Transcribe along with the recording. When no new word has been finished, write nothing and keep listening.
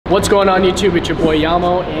What's going on YouTube? It's your boy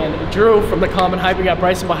Yamo and Drew from the CommonHype. We got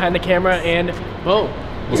Bryson behind the camera and Bo.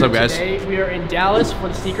 What's up, guys? Today we are in Dallas for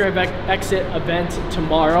the Sneaker Exit event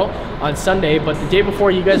tomorrow on Sunday, but the day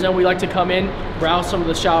before, you guys know we like to come in, browse some of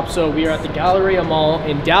the shops. So we are at the Galleria Mall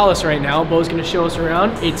in Dallas right now. Bo's gonna show us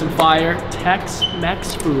around. Ate some fire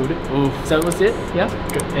Tex-Mex food. Ooh. So that was it? Yeah?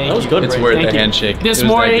 Good. That was good. It's worth the handshake. This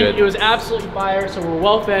morning, it was absolutely fire, so we're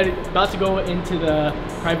well fed. About to go into the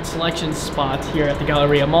private selection spot here at the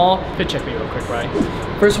Galleria Mall. Good check me real quick,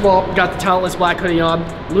 Ryan. First of all, got the talentless black hoodie on,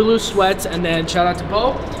 Lulu sweats, and then shout out to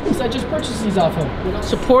Bo, because I just purchased these off him. You know,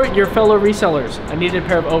 support your fellow resellers. I needed a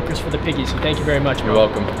pair of Okras for the piggies, so thank you very much, Bo. You're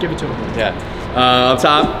welcome. Give it to him. Yeah. Up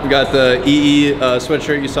top, we got the EE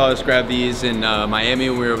sweatshirt. You saw us grab these in Miami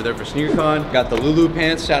when we were over there for SneakerCon. Got the Lulu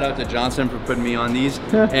pants. Shout out to Johnson for putting me on these.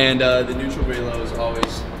 And the neutral gray low is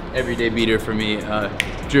always everyday beater for me.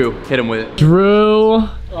 Drew, hit him with it. Drew,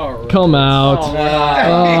 come out.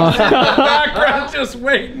 Oh, background just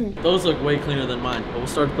waiting. Those look way cleaner than mine, but we'll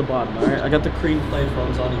start at the bottom, all right? I got the cream play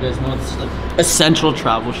foams on. You guys know it's an essential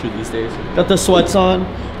travel shoe these days. Got the sweats on,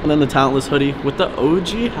 and then the talentless hoodie with the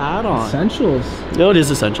OG hat on. Essentials. No, it is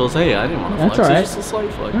essentials. Hey, I didn't want to flex. That's all right. It's just a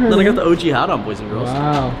slight flex. Then I got the OG hat on, boys and girls.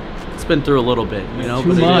 Wow. It's been through a little bit, you know, Too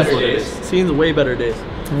but much. it is what it is. Seen the way better days.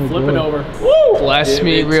 Flip it over. Woo! Bless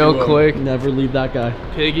me real quick. Never leave that guy.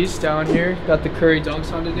 Piggies down here. Got the Curry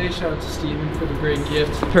Dunks on today. Shout out to Steven for the great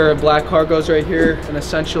gift. Pair of black cargos right here. An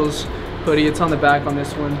Essentials hoodie. It's on the back on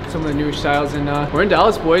this one. Some of the newer styles. And we're in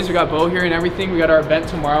Dallas, boys. We got Bo here and everything. We got our event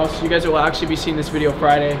tomorrow. So you guys will actually be seeing this video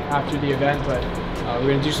Friday after the event. But we're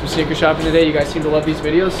going to do some sneaker shopping today. You guys seem to love these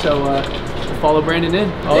videos. So we'll follow Brandon in.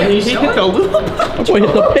 Oh, yeah, he hit the loop. Boy,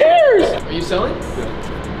 hit the pairs. Are you selling?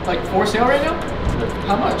 Yeah. Like for sale right now?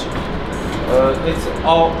 How much? It's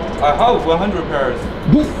all, I have 100 pairs.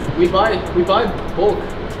 We buy bulk.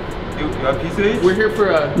 You have PCH? We're here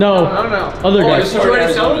for a... No. Other guys. Did you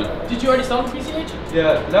already sell them? Did you already sell the PCH?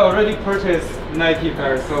 Yeah, they already purchased Nike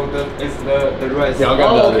pairs, so it's the rest. Yeah, I'll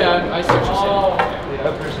grab okay, I see what you're saying. Yeah,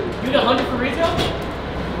 I appreciate it. You did 100 for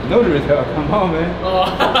retail? No retail, come on, man.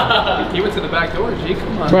 Oh. He went to the back door, G,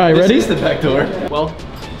 come on. Right, ready? This is the back door. Well,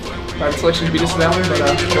 private selection should be this down, but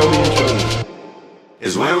Kobey and Jordan.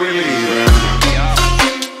 Is where we leave.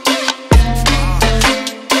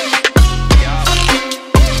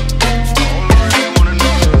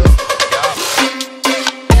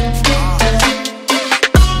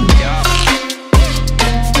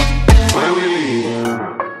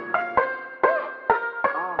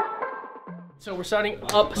 So we're starting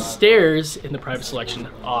upstairs in the private selection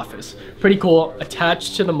office. Pretty cool,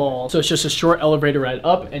 attached to the mall. So it's just a short elevator ride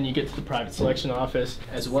up and you get to the private selection office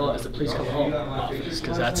as well as the Please Come Home office,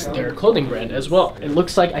 because that's their clothing brand as well. It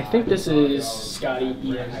looks like, I think this is Scotty,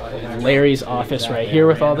 Ian, and Larry's office right here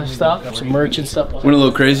with all this stuff. Some merch and stuff. Went a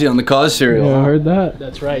little crazy on the cause cereal. Yeah, I heard that.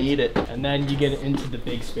 That's right, eat it. And then you get into the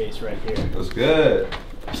big space right here. That's good.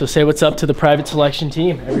 So say what's up to the private selection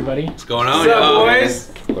team, everybody. What's going on, y'all? Boys?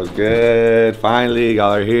 What's good? Finally,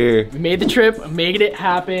 y'all are here. We made the trip, made it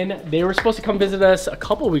happen. They were supposed to come visit us a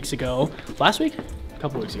couple weeks ago. Last week? A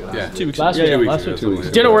couple weeks ago. Yeah, 2 weeks last ago. week. Last week. 2 weeks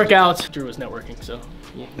ago. Didn't work out. Drew was networking, so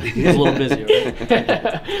yeah. He was a little busy,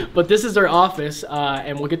 right? But this is their office,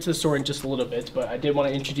 and we'll get to the store in just a little bit. But I did want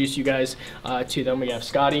to introduce you guys to them. We have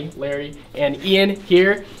Scotty, Larry, and Ian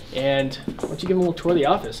here. And why don't you give them a little tour of the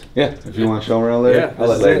office? Yeah, if you want to show them around later. Yeah, I'll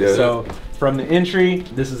let Larry do it. So from the entry,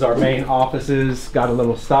 this is our main offices. Got a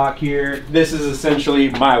little stock here. This is essentially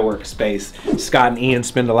my workspace. Scott and Ian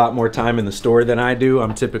spend a lot more time in the store than I do.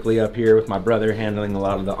 I'm typically up here with my brother handling a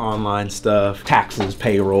lot of the online stuff, taxes,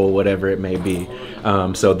 payroll, whatever it may be.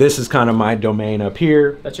 So this is kind of my domain up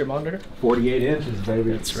here. That's your monitor? 48 inches,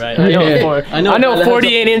 baby. That's right. I know a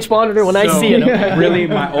 48-inch monitor when I see it. Okay? Really,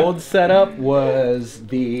 my old setup was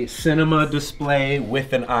the cinema display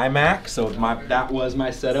with an iMac. So that was my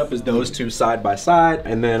setup, is those two side by side.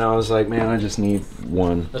 And then I was like, man, I just need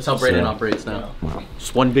one. That's how Brandon operates now. Wow.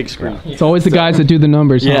 Just one big screen. Yeah. It's always the guys that do the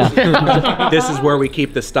numbers. Yeah. Huh? This is where we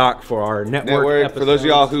keep the stock for our network For those of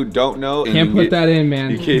y'all who don't know. Can't put that in,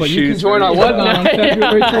 man. You can't But you can shoot join on what on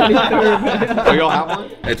February 23rd. Oh, y'all have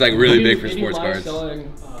one? It's like really We big do- for we do sports live cards.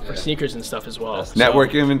 selling, for sneakers and stuff as well.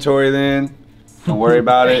 Network inventory then. Don't worry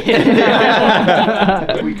about it.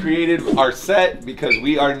 We created our set because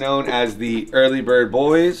we are known as the Early Bird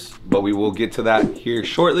Boys, but we will get to that here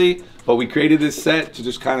shortly. But we created this set to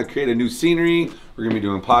just kind of create a new scenery. We're gonna be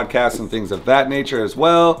doing podcasts and things of that nature as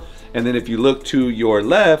well. And then if you look to your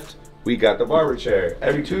left, we got the barber chair.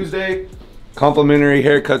 Every Tuesday, complimentary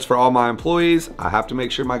haircuts for all my employees. I have to make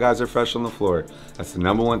sure my guys are fresh on the floor. That's the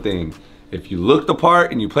 #1 thing. If you look the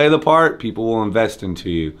part and you play the part, people will invest into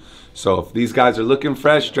you. So if these guys are looking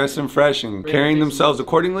fresh, dressing fresh, and carrying themselves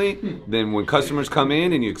accordingly, then when customers come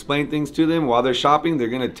in and you explain things to them while they're shopping, they're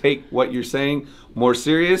gonna take what you're saying more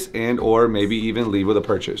serious and or maybe even leave with a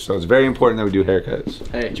purchase. So it's very important that we do haircuts.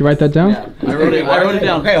 Hey, Did you write that down? yeah, I wrote it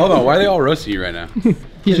down. Hey, hold on. Why are they all roasting you right now?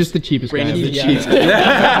 He's just the cheapest guy. Brandon,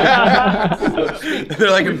 ever.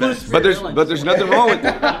 They're like investing. But there's nothing wrong with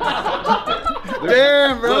that.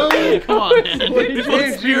 Damn, bro. Come on, man. We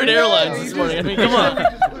flew Spirit Airlines this morning. I mean, come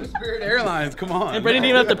on. Spirit Airlines, come on. And Brandon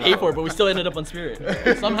didn't even have to pay for it, but we still ended up on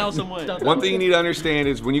Spirit. Somehow, some way. One thing you need to understand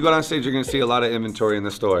is when you go down stage, you're gonna see a lot of inventory in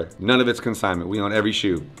the store. None of it's consignment. We own every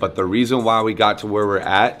shoe. But the reason why we got to where we're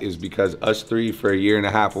at is because us three for a year and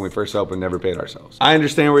a half when we first opened never paid ourselves. I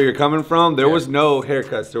understand where you're coming from. There was no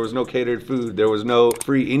haircuts. There was no catered food. There was no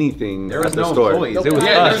free anything at the store. It was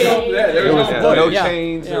us. There was no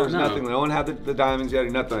chains. There was nothing. No one had the diamonds yet or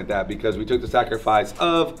nothing like that because we took the sacrifice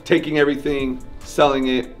of taking everything, selling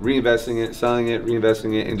it, reinvesting it, selling it,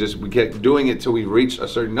 reinvesting it, and just we kept doing it till we reached a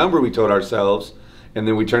certain number we told ourselves, and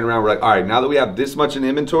then we turned around, we're like, all right, now that we have this much in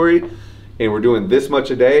inventory and we're doing this much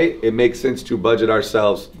a day, it makes sense to budget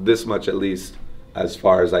ourselves this much at least as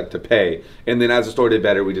far as like to pay. And then as the store did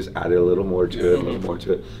better, we just added a little more to it, a little more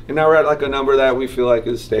to it. And now we're at like a number that we feel like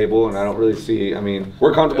is stable, and I don't really see, I mean,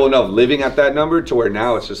 we're comfortable enough living at that number to where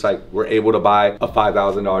now it's just like we're able to buy a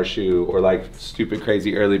 $5,000 shoe or like stupid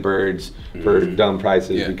crazy early birds for dumb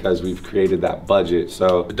prices because we've created that budget.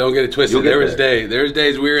 So but don't get it twisted. There's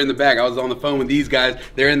days we were in the back. I was on the phone with these guys.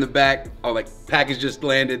 They're in the back. Oh, like package just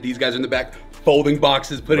landed. These guys are in the back folding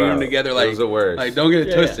boxes, putting them together. Like, it was the worst. Like, don't get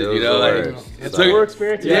it twisted, you know? Like, it's like we're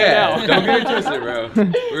experiencing right now. Don't get it twisted, bro.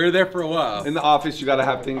 We were there for a while. In the office, you gotta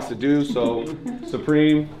have things to do. So,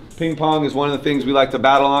 Supreme ping pong is one of the things we like to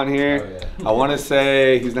battle on here. I wanna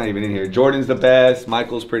say, he's not even in here. Jordan's the best,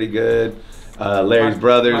 Michael's pretty good. Larry's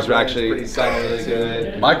brothers are actually really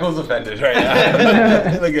good. Michael's offended right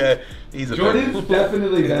now. He's offended. Jordan's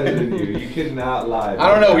definitely better than you. You cannot lie.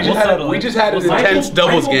 I don't know. We just had an intense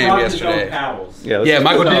doubles game yesterday. Yeah,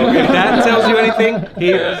 Michael did. If that tells you anything,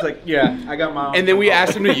 he was like, yeah, I got my own. And then we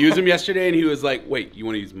asked him to use them yesterday, and he was like, wait, you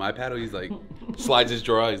want to use my paddle? He's like, slides his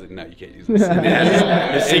drawer. He's like, no, you can't use this.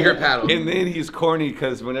 His secret paddle. And then he's corny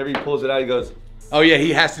because whenever he pulls it out, he goes, oh yeah,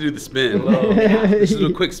 he has to do the spin. This is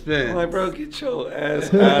a quick spin. I'm like, bro, get your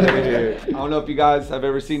ass out of here. I don't know if you guys have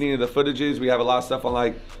ever seen any of the footages. We have a lot of stuff on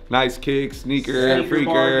like Nice Kicks, Sneaker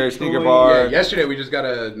Freaker, Sneaker Bar. Yeah, yesterday we just got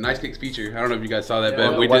a Nice Kicks feature. I don't know if you guys saw that,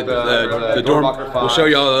 but we did the door. We'll show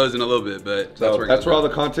you all those in a little bit, but that's where all the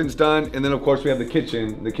content's done. And then of course we have the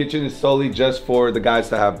kitchen. The kitchen is solely just for the guys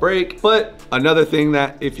to have break. But another thing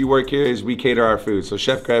that if you work here is we cater our food. So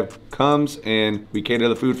Chef Crev comes and we cater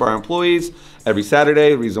the food for our employees every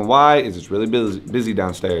Saturday. The reason why is it's really busy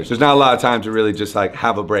downstairs. There's not a lot of time to really just like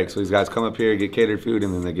have a break. So these guys come up here, get catered food,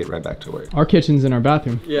 and then they get right back to work. Our kitchen's in our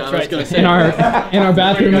bathroom. Yeah, I was gonna say. In our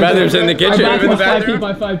bathroom. Bathroom's in the kitchen. Our bathroom's 5 feet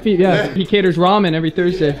by 5 feet. Yeah, he caters ramen every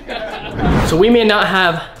Thursday. So we may not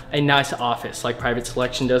have a nice office like Private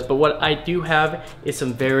Selection does, but what I do have is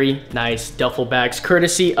some very nice duffel bags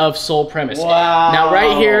courtesy of Soul Premise. Wow. Now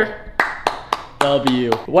right here,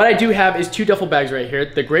 W. what I do have is two duffel bags right here.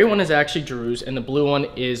 The gray one is actually Drew's and the blue one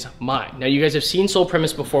is mine. Now you guys have seen Soul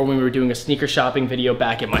Premise before when we were doing a sneaker shopping video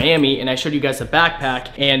back in Miami, and I showed you guys the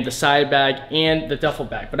backpack and the side bag and the duffel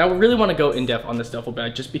bag. But I really want to go in depth on this duffel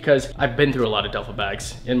bag just because I've been through a lot of duffel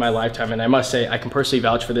bags in my lifetime, and I must say I can personally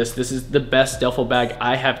vouch for this. This is the best duffel bag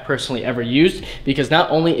I have personally ever used because not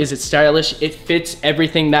only is it stylish, it fits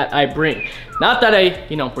everything that I bring. Not that I,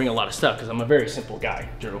 bring a lot of stuff because I'm a very simple guy,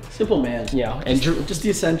 Drew. Simple man. Yeah, and Drew, just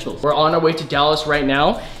the essentials. We're on our way to Dallas right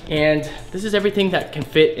now, and this is everything that can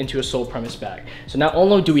fit into a Soul Premise bag. So not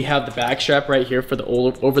only do we have the bag strap right here for the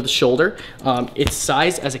over the shoulder, it's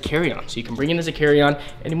sized as a carry-on. So you can bring it as a carry-on,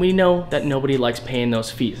 and we know that nobody likes paying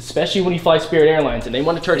those fees, especially when you fly Spirit Airlines and they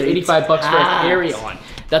want to charge 85 bucks for a carry-on.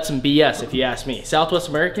 That's some BS if you ask me. Southwest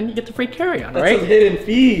American, you get the free carry-on, right? That's some hidden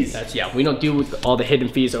fees. We don't do all the hidden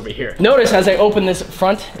fees over here. Notice as I open this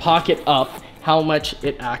front pocket up, how much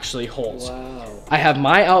it actually holds. Wow. I have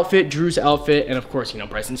my outfit, Drew's outfit, and of course,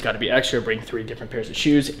 Bryson's gotta be extra, bring 3 different pairs of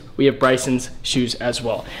shoes. We have Bryson's shoes as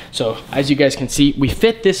well. So as you guys can see, we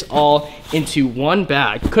fit this all into one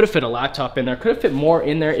bag. Could have fit a laptop in there, could have fit more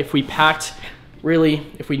in there if we packed, really,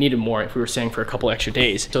 if we needed more, if we were staying for a couple extra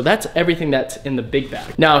days. So that's everything that's in the big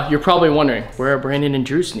bag. Now, you're probably wondering, where are Brandon and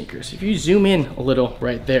Drew's sneakers? If you zoom in a little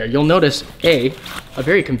right there, you'll notice a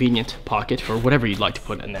very convenient pocket for whatever you'd like to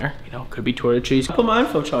put in there. Could be toiletries. Put my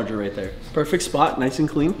info charger right there. Perfect spot, nice and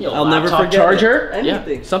clean. I'll never forget charger.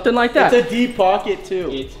 Anything. Yeah, something like that. It's a deep pocket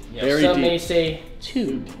too. Some may say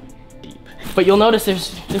too deep. But you'll notice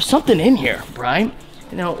there's something in here, Brian.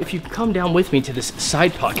 Now, if you come down with me to this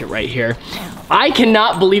side pocket right here, I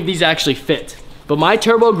cannot believe these actually fit. But my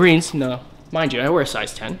turbo greens, no, mind you, I wear a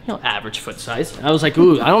size 10, average foot size. I was like,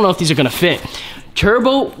 ooh, I don't know if these are gonna fit.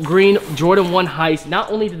 Turbo green Jordan 1 highs,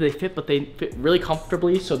 not only did they fit, but they fit really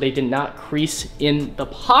comfortably, so they did not crease in the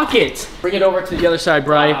pocket. Bring it over to the other side,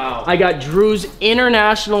 Bri. Wow. I got Drew's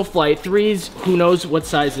International Flight 3s. Who knows what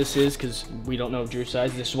size this is, because we don't know Drew's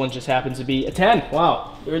size. This one just happens to be a 10.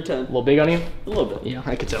 Wow. They're a 10. A little big on you? A little bit. Yeah,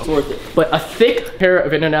 I could tell. It's worth it. But a thick pair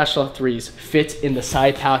of International 3s fits in the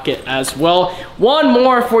side pocket as well. One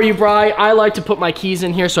more for you, Bri. I like to put my keys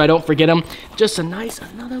in here so I don't forget them. Just a nice,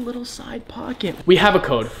 another little side pocket. We have a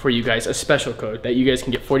code for you guys, a special code that you guys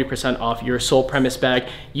can get 40% off your sole premise bag.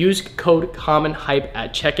 Use code CommonHype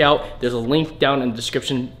at checkout. There's a link down in the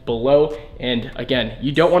description below. And again,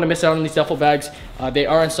 you don't want to miss out on these duffel bags. They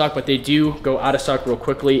are in stock, but they do go out of stock real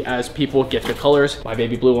quickly as people get the colors. My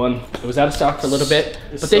baby blue one, it was out of stock for a little bit,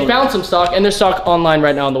 but they found some stock, and there's stock online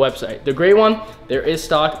right now on the website. The gray one, there is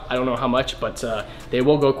stock. I don't know how much, but they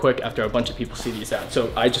will go quick after a bunch of people see these out.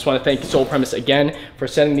 So I just want to thank Sole Premise again for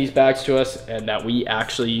sending these bags to us, and that we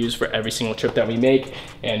actually use for every single trip that we make,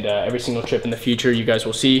 and every single trip in the future you guys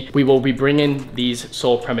will see. We will be bringing these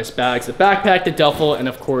Sole Premise bags, the backpack, the duffel, and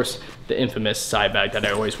of course, the infamous side bag that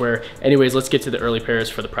I always wear. Anyways, let's get to the early pairs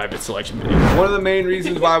for the private selection video. One of the main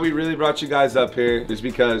reasons why we really brought you guys up here is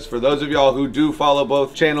because for those of y'all who do follow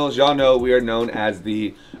both channels, y'all know we are known as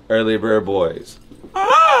the Early Bird Boys.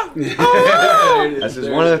 This is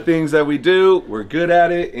one of the things that we do. We're good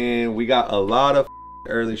at it, and we got a lot of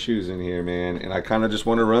early shoes in here, man, and I kind of just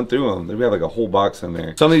want to run through them. We have like a whole box in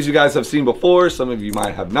there. Some of these you guys have seen before, some of you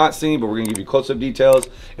might have not seen, but we're gonna give you close-up details,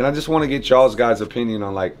 and I just want to get y'all's guys' opinion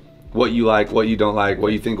on like what you like, what you don't like,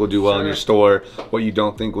 what you think will do well in your store, what you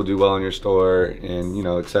don't think will do well in your store, and you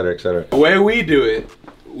know, et cetera, et cetera. The way we do it,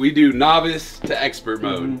 we do novice to expert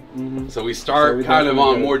mode. So we start kind of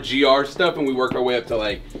on more GR stuff, and we work our way up to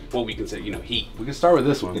like what we consider, you know, heat. We can start with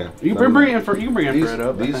this one. Yeah. You can bring infrared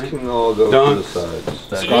up. These can all go Dunks. to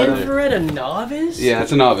the sides. Infrared a novice? Yeah,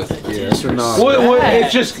 it's a novice. Yeah, it's a novice. Well,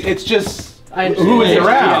 it's just who is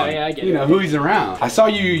around. Yeah, I get it. You know, who he's around. I saw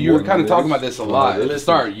you were kind of talking about this a lot. Let's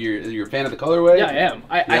start. You're a fan of the colorway? Yeah, I am.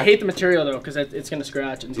 I hate the material though, because it's gonna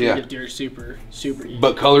scratch and it's gonna get dirty super easy.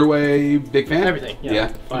 But colorway, big fan? Everything,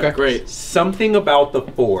 yeah. Okay, Great. Something about the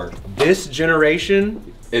 4. This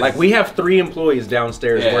generation, like we have 3 employees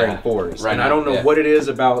downstairs wearing 4s, right and I don't know what it is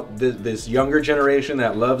about this younger generation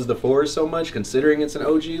that loves the 4s so much, considering it's an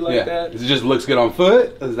OG like that. Does it just looks good on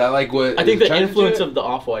foot? Is that like what? I think the influence of the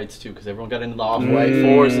off-whites too, because everyone got into the off-white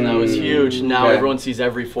 4s, and that was huge. Now everyone sees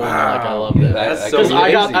every 4, and like I love that. That's so Because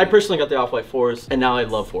crazy. I personally got the off-white 4s, and now I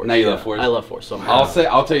love 4s. Now you love 4s? I love 4s so much.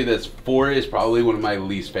 I'll tell you this, 4 is probably one of my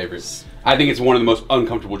least favorites. I think it's one of the most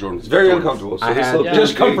uncomfortable Jordans. It's very uncomfortable. So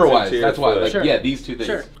just comfort-wise, that's why. Like, Sure. yeah, these two things.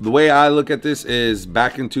 Sure. The way I look at this is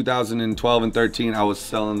back in 2012 and 13, I was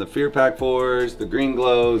selling the Fear Pack 4s, the green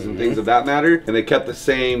glows, and things of that matter. And they kept the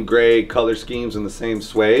same gray color schemes and the same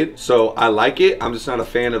suede. So I like it. I'm just not a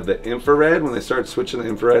fan of the infrared. When they started switching the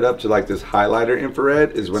infrared up to like this highlighter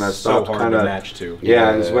infrared is when I stopped kind of match to.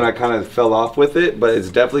 Yeah, is when I kind of fell off with it. But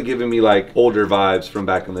it's definitely giving me like older vibes from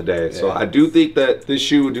back in the day. So I do think that this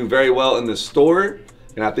shoe would do very well in the store.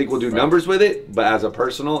 And I think we'll do numbers with it, but as a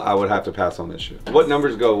personal, I would have to pass on this shoe. What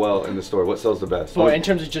numbers go well in the store? What sells the best? Well, in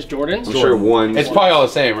terms of just Jordans? I'm sure ones. It's probably all the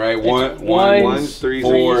same, right? Ones, threes,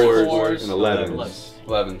 fours, fours, and 11s.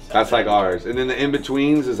 11s. That's like ours. And then the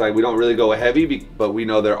in-betweens is like we don't really go heavy, but we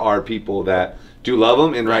know there are people that do love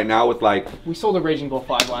them. And right now with like... We sold a Raging Bull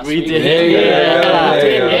 5 last week. We did.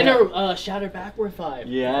 And a Shattered Backward 5.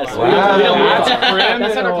 Yes. That's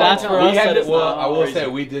That's for us. I will say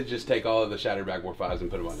we did just take all of the Shattered Backward 5s and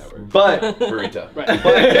put them on network. But Burrito. but at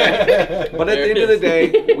the end of the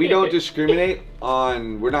day, we don't discriminate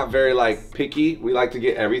on, we're not very like picky. We like to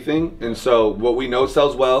get everything. And so what we know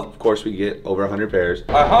sells well, of course we get over 100 pairs.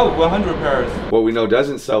 I hope 100 pairs. What we know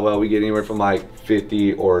doesn't sell well, we get anywhere from like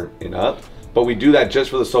 50 or and up. But we do that just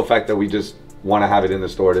for the sole fact that we just want to have it in the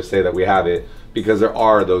store to say that we have it, because there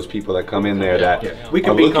are those people that come in there that we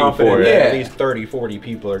can are be looking confident for it. that at least 30, 40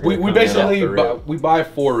 people are going to We basically we buy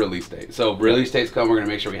 4 release dates. So release dates come, we're gonna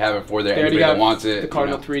make sure we have it for there. They already Anybody got that wants it. the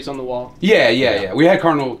Cardinal 3s on the wall. Yeah. We had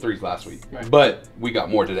Cardinal 3s last week, but we got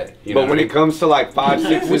more today. You know But when it comes to like 5,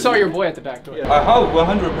 6, We saw your boy at the back door. I hope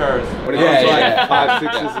 100 pairs. when it comes to like 5,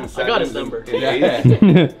 6s, and 7s, I got his number. and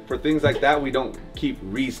 8s, for things like that, we don't keep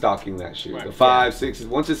restocking that shoe. The 5, 6s,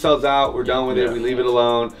 once it sells out, we're done with with it. We leave it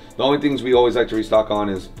alone. The only things we always like to restock on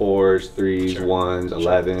is 4s, 3s, 1s,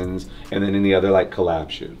 11s, and then any other like collab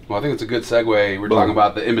shoe. Well, I think it's a good segue. We're talking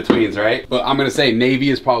about the in-betweens, right? But I'm gonna say navy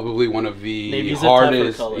is probably one of the Navy's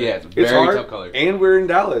hardest. A tougher color. Yeah, it's It's very hard, tough color. and we're in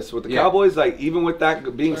Dallas with the Cowboys. Like, even with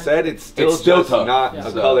that being said, it's still still tough. not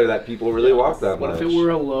a color that people really walk that What much. if it were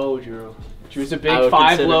a low, Drew? Drew's a I big would 5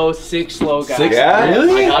 consider- low, 6 low guy. Yeah,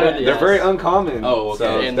 Really? I got it, They're yes. very uncommon. Oh, okay.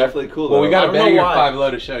 So it's And definitely cool. Well, we though. got I a don't know banger why. 5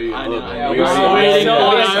 low to show you. I a little know. bit. Yeah, we we're already still waiting. waiting. I I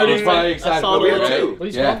already already probably excited saw for the it, logo. right? What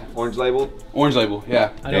are you Yeah. smoking? Orange label. Orange label, yeah.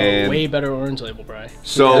 I know And- way better orange label, Bri.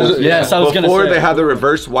 So Yes, I was gonna before say. they had the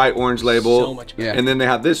reverse white orange label, So much better. Yeah. and then they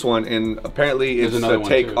have this one, and apparently There's it's another a one,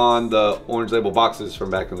 take too. on the orange label boxes from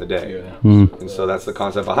back in the day. Hmm. And so that's the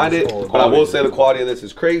concept behind it. But I will say the quality of this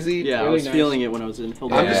is crazy. Yeah, I Really was nice. feeling it when I was in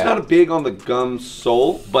Philadelphia. I'm just not a big on the gum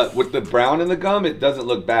sole, but with the brown in the gum, it doesn't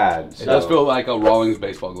look bad. It does feel like a Rawlings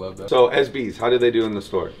baseball glove, though. So SBs, how do they do in the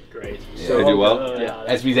store? Great. They do well? Yeah.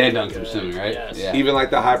 SBs and Dunks, I'm assuming, right? Yes. Yeah. Even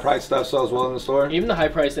like the high price stuff sells well in the store? Even the high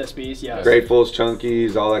priced SBs, yeah. Gratefuls,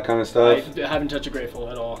 Chunkies, all that kind of stuff. I haven't touched a Grateful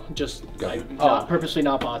at all. Just Got I've purposely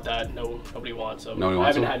not bought that. Nobody wants them. Nobody I wants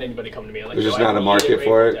haven't them? had anybody come to me like. There's just "Yo, I not a need market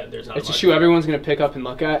for it? Yeah, there's not It's a market shoe for it. everyone's gonna pick up and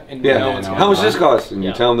look at, and Yeah. no one's no. How much does this cost? And you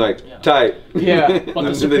Yeah. tell them like, Yeah. tight. Yeah, but the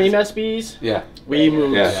And Supreme then- SBs, Yeah. We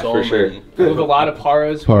moved Yeah, so for sure. many. we have a lot of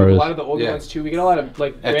Paras, we have a lot of the older Yeah. ones too. We get a lot of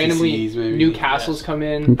like FTCs randomly maybe. new Castles come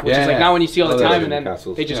in, which Yeah. is like not when you see all the Oh, time, yeah, and then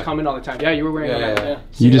Castles. they just Yeah. come in all the time. Yeah, you were wearing Yeah, them. yeah, yeah.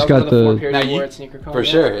 See, You just that was got one of the- four pairs Now you wore you- at Sneakercon. For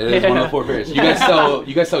yeah. sure, it is one of the 4 pairs. You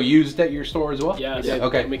guys sell used at your store as well? Yes. Yeah.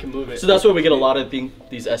 Okay. We can move it. So that's where we get a lot of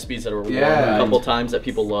these SBs that are worn Yeah. a couple times that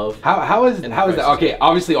people love. How is And that? prices. Okay,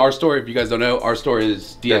 obviously our store, if you guys don't know, our store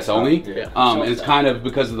is DS Desktop, only. yeah. And it's kind of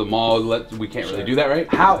because of the mall. We can't really do that, right?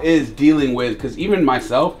 How is dealing with? Because even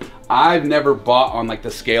myself, I've never bought on like the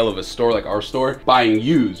scale of a store like our store, buying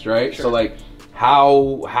used, right? So like,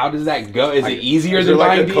 how does that go? Is it easier Is than there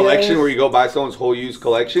like buying a collection DS? where you go buy someone's whole used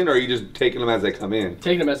collection, or are you just taking them as they come in?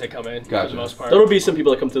 Taking them as they come in for Gotcha. the most part. There'll be some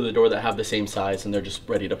people that come through the door that have the same size and they're just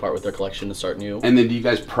ready to part with their collection and start new. And then do you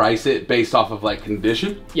guys price it based off of like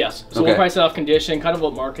condition? Yes. So Okay. we'll price it off condition, kind of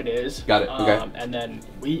what market is. Got it, okay. And then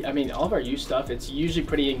all of our used stuff, it's usually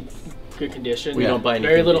pretty in good condition. We don't buy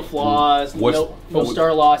Very anything. little flaws, What's- no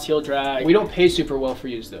star loss, heel drag. we don't pay super well for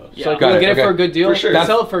used though. Yeah. So like, Got we'll it, get it okay. for a good deal. For sure. We'll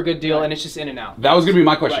sell it for a good deal, and it's just in and out. That was gonna be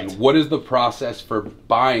my question. Right. What is the process for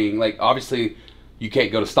buying? Like, obviously, you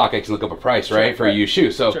can't go to StockX and look up a price, right, for a used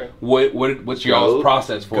shoe. So, Sure. what's your all's Go.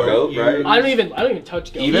 process for Go, it? right? I don't even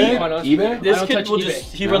touch Go. eBay? quite honestly. eBay? I This don't kid touch will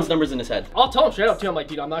eBay. he runs numbers in his head. I'll tell him straight up too. I'm like,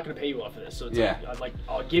 dude, I'm not gonna pay you off of this. So it's Yeah. like,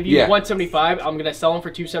 I'll give you Yeah. 175. I'm gonna sell them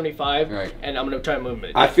for 275, Right. and I'm gonna try to move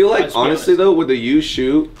them. I feel like Let's be honestly honest. though, with a used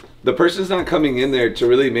shoe, the person's not coming in there to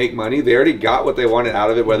really make money. They already got what they wanted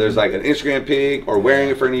out of it, whether it's like an Instagram pic or wearing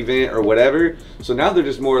it for an event or whatever. So now they're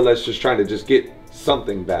just more or less just trying to just get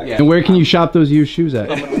something back. Yeah. And where can you shop those used shoes at?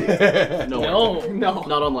 no, Not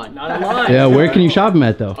online. not online. Yeah, where can you shop them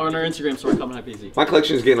at though? On our Instagram store, CommonHype Easy. My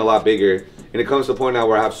collection is getting a lot bigger, and it comes to the point now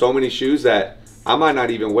where I have so many shoes that I might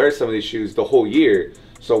not even wear some of these shoes the whole year.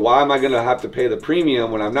 So why am I gonna have to pay the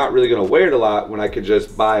premium when I'm not really gonna wear it a lot, when I could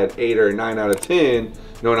just buy an 8 or a 9 out of 10,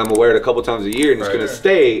 knowing I'm gonna wear it a couple times a year and it's gonna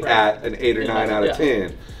stay at an 8 or 9 out of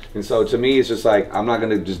 10. And so to me, it's just like, I'm not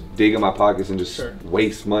gonna just dig in my pockets and just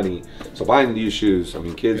waste money. So buying used shoes, I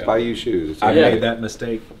mean, kids buy used shoes. It's I okay. made that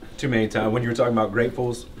mistake too many times. When you were talking about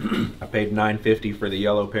Gratefuls, I paid $9.50 for the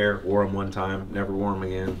yellow pair, wore them one time, never wore them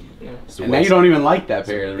again. So And now you don't even like that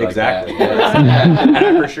pair. like Exactly. that. And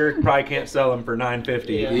I for sure probably can't sell them for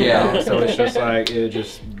 $9.50. Yeah. So it's just like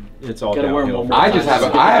it's all Gotta wear 'em downhill. one from more I there. just have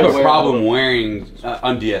a problem wearing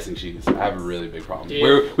undesing shoes. I have a really big problem.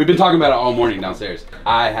 We've been talking about it all morning downstairs.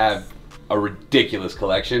 I have a ridiculous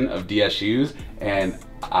collection of DS shoes, and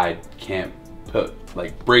I can't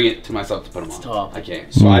bring it to myself to put them on. tough. I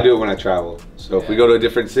can't. So I do it when I travel. So if we go to a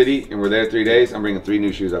different city and we're there 3 days, I'm bringing 3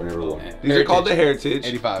 new shoes I've never worn. These are called the Heritage.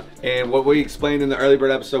 85. And what we explained in the early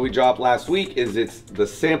bird episode we dropped last week is it's the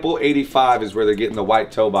sample 85 is where they're getting the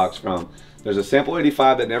white toe box from. There's a sample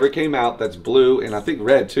 85 that never came out that's blue and I think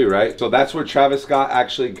red too, right? So that's where Travis Scott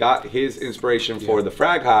actually got his inspiration for the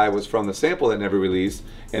Frag High, was from the sample that never released.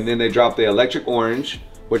 And then they dropped the electric orange,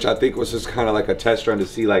 which I think was just kind of like a test run to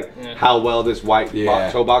see like how well this white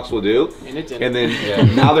toe box will do. And it did. And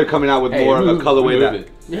then now they're coming out with more of a colorway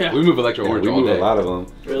that we move electro we orange all move day. a lot of them.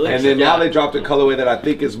 Really? And then now they dropped a colorway that I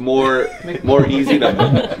think is more easy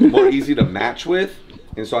to match with.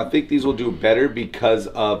 And so I think these will do better because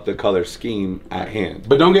of the color scheme at hand.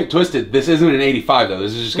 But don't get twisted. This isn't an 85 though.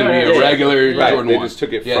 This is just going to be a regular Right, Jordan they 1. just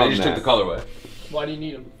took it Yeah, from they just that. took the colorway. Why do you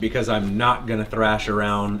need them? Because I'm not gonna thrash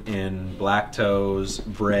around in black toes,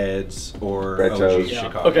 breads, or Red OG toes.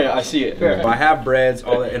 Chicago. Okay, I see it. Yeah. I have breads,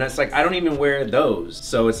 all that, and it's like I don't even wear those.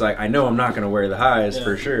 So it's like I know I'm not gonna wear the highs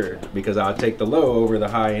for sure because I'll take the low over the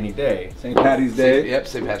high any day. St. Patty's Day. Yep,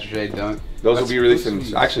 St. Patrick's Day dunk. Those will be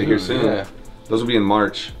releasing actually here soon. Yeah. Those will be in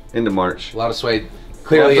March, into March. A lot of suede.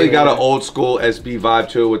 Clearly got an old school SB vibe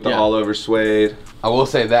to it with the all over suede. I will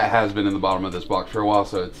say that has been in the bottom of this box for a while,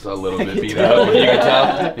 so it's a little bit beat up. You can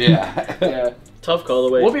tell. Yeah. Yeah. Tough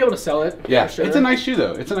colorway. We'll be able to sell it. Yeah. For sure. It's a nice shoe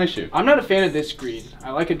though. It's a nice shoe. I'm not a fan of this green. I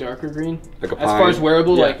like a darker green. Like a as far as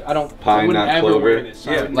wearable, like I don't. I Pine, wouldn't not ever clover. wear this.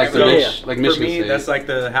 Yeah, like the like For Michigan me, State. that's like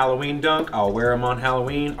the Halloween dunk. I'll wear them on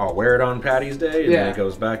Halloween. I'll wear it on Patty's Day, and then it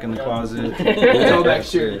goes back in the closet Until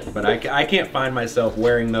next year. But I can't find myself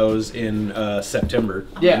wearing those in September.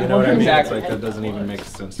 Yeah, you know what I mean? exactly. It's like that doesn't even make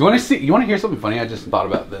sense. You want to see? You want to hear something funny? I just thought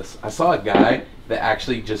about this. I saw a guy that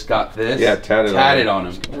actually just got this tatted on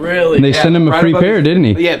him. Really? And they sent him a free above pair, his- didn't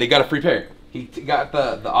he? Yeah, they got a free pair. He got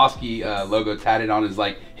the Oski logo tatted on his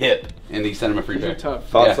like hip, and he sent him a free pair. Tough.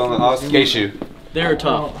 Thoughts on the Oski? Skate shoe. They're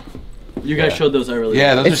tough. You guys showed those earlier.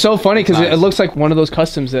 Yeah, those It's so funny because it looks like one of those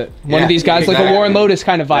customs that one of these guys, like a Warren Lotus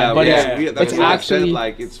kind of vibe, but it's actually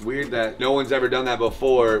like it's weird that no one's ever done that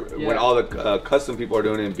before. When all the custom people are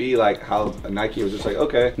doing it, and B, like how Nike was just like,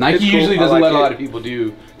 okay. Nike it's cool. usually I doesn't like let a it. lot of people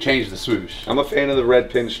do change the swoosh. I'm a fan of the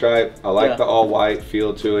red pinstripe. I like the all white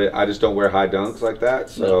feel to it. I just don't wear high dunks like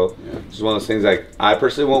that. So it's just one of those things like I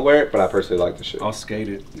personally won't wear it, but I personally like the shoe. I'll skate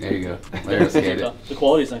it. There you go. There, skate it. The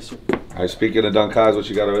quality's nice too. All right, speaking of dunk highs, what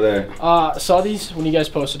you got over there? saw these when you guys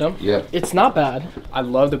posted them. Yeah. It's not bad. I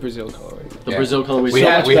love the Brazil colorway. The Brazil colorway. We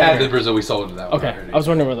had the Brazil. We sold that one. Okay, already. I was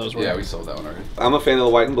wondering where those were. Yeah, we sold that one already. I'm a fan of the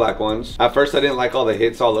white and black ones. At first, I didn't like all the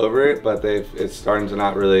hits all over it, but it's starting to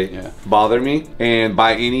not really bother me. And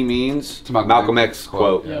by any means, Malcolm X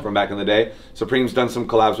quote from back in the day. Supreme's done some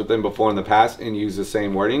collabs with them before in the past and used the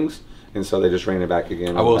same wordings. And so they just ran it back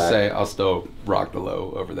again. I will say, I'll still rock the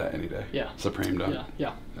low over that any day. Yeah. Supreme dunk.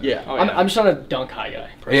 Yeah. Oh, I'm just not a dunk high guy.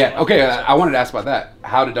 Personally. Yeah, okay, I wanted to ask about that.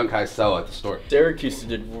 How did dunk highs sell at the store? Syracuse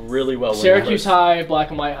did really well. Syracuse high, black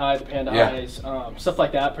and white high, the Panda Yeah. highs, stuff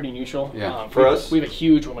like that, pretty neutral. Yeah. For us, we have a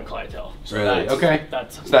huge woman clientele. So Really? Okay.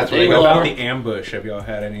 That's really What good. about the ambush? Have y'all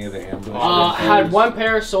had any of the ambush? had one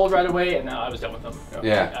pair sold right away, and now I was done with them.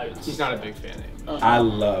 Yeah. He's not a big fan. I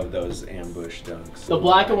love those ambush dunks. The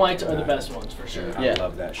black and whites are the best ones for sure. I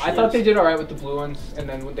love that shit. I thought they did all right with the blue ones, and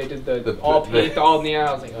then when they did the all pink, all neon,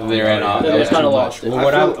 I was like, oh, They ran off. That was kind of lost.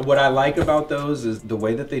 Well, what I like about those is the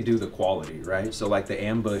way that they do the quality, right? So like the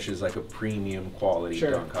ambush is like a premium quality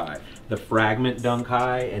dunk high. The fragment dunk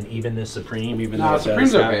high, and even the Supreme, even though it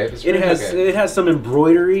Supreme's does okay. have, The Supreme's it has some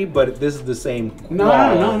embroidery, but this is the same. No.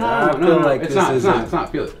 It's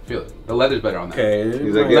not. Feel it. The leather's better on that. Okay.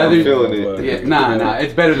 He's like, yeah, I'm feeling it. Yeah, nah.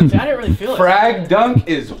 It's better than. I didn't really feel it. Frag dunk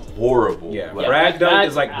is horrible. Yeah, frag dunk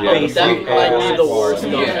is like basic. That might be the worst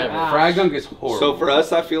dunk ever. Frag dunk is horrible. So for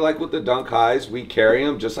us, I feel like with the dunk highs, we carry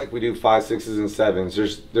them just like we do 5, 6s, and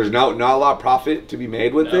 7s. There's not a lot of profit to be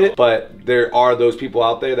made with it, but there are those people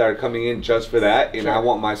out there that are coming in just for that, and I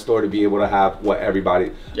want my store to be able to have what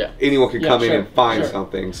everybody, anyone can come in and find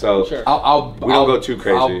something. So we don't go too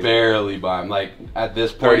crazy. I'll barely buy them. Like at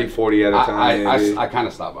this point, 30, 40 at a time. I kind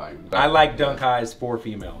of stopped buying. I like dunk highs for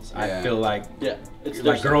females. I feel like it's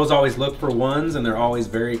like girls always look for ones, and they're always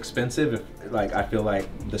very expensive. Like I feel like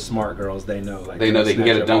the smart girls, they know like they know they can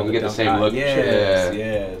get a dunk and get the same high. look.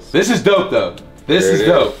 Yes. This is dope though. This is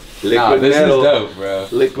dope. Liquid this metal. is dope, bro.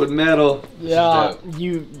 Liquid metal. Yeah,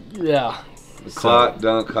 Clock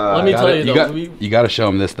dunk high. Let me tell you though, You got to show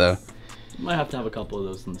them this though. might have to have a couple of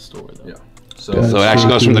those in the store though. Yeah. So it actually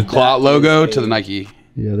goes from the clout logo to the Nike.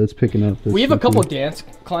 Yeah, that's picking up. we have a couple dance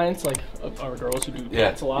clients, like our girls who do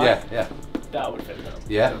dance a lot. Yeah. That would fit them.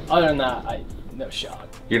 Yeah. Other than that, no shot.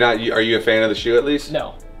 You're not. Are you a fan of the shoe at least?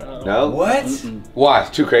 No. No. What? Why?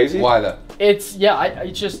 Too crazy? Why though? It's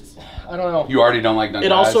I just I don't know. You already don't like dunk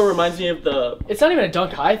It highs? also reminds me of the. It's not even a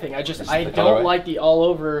dunk high thing. I don't colorway? like the all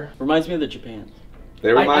over. Reminds me of the Japan. They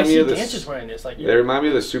I remind me see of the. dancers wearing this. Like They remind me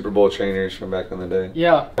of the Super Bowl trainers from back in the day.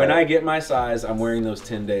 yeah. When I get my size, I'm wearing those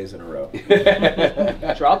 10 days in a row.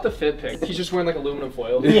 Drop the fit pic. He's just wearing like aluminum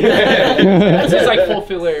foil. That's just like full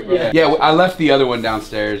filler, bro. Yeah, I left the other one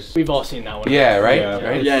downstairs. We've all seen that one. Yeah, right? Yeah.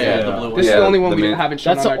 Right? Yeah, the blue one. This is the only one the we mint. haven't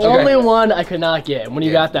shown. That's on the our only channel. one I could not get. When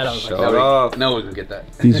you got that, I was like, Shut up. No one can get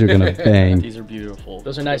that. These are gonna bang. these are beautiful.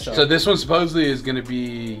 Those are nice. So this one supposedly is going to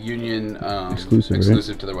be Union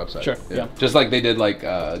Exclusive, to their website. Sure, yeah. Just like they did like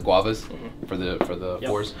guavas for the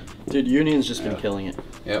fours. Dude, Union's just been killing it.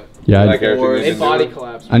 Yep. Yeah, Like everything they we've been body doing.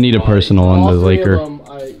 collabs. I need a personal on All the three Laker. of them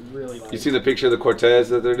I really like. You see the picture of the Cortez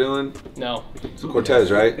that they're doing? No. It's a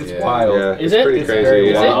Cortez, right? It's wild. Yeah, Is it's it? pretty Is crazy.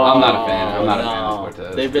 it? Yeah. I'm not a fan. I'm not a fan of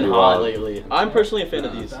Cortez. They've been Pretty hot wild. lately. I'm personally a fan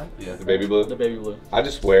of these. Yeah. The baby blue? The baby blue. I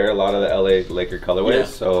just wear a lot of the LA Laker colorways, Yeah.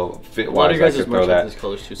 so fit A lot of wise you I guys' could throw merch that. has these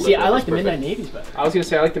colors too. so See, I I think like it's the perfect. midnight navies better. I was gonna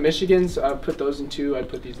say I like the Michigans. I'd put those in 2. I'd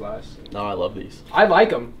put these last. No, I love these. I like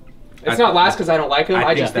them. It's not last because I don't like them. I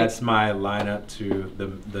think just that's my lineup to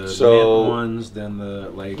the So- mint ones, then the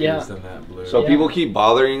Lakers, Yeah. then that blue. So Yeah. people keep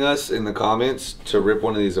bothering us in the comments to rip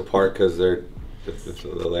one of these apart because they're if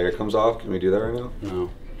the layer comes off. Can we do that right now? No.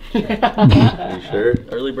 Are you sure?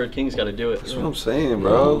 Early Bird King's got to do it. That's what I'm saying,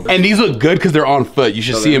 bro. And these look good because they're on foot. You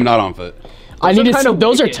should see them not on foot. I need to kinda see.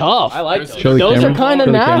 Those are wicked. tough. I like those. Show the Those camera. are kind of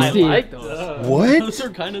Show the camera. nasty. I like those. What? Those are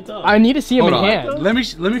kind of tough. I need to see them Hold in on. hand. Let me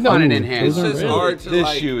find it in hand. It's just hard to This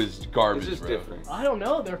like, shoe is garbage, It's just bro. different. I don't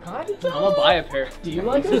know. They're kind of tough. I'm gonna buy a pair. Do you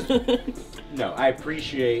like them? No, I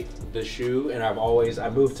appreciate the shoe, and I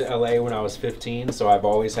moved to LA when I was 15, so I've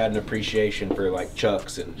always had an appreciation for like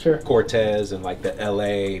Chucks and Sure. Cortez and like the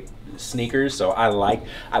LA sneakers. So I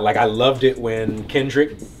loved it when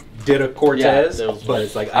Kendrick did a Cortez, Yeah, those- but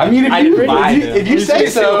it's like I mean, I didn't buy them. if you say Let me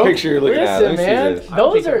see what so. picture you're looking at. Let Listen, me see man. this.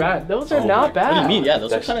 Those they're are bad. those are Oh not my- bad. What do you mean? Yeah,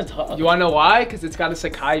 those are kind of tough. You wanna know why? Because it's got a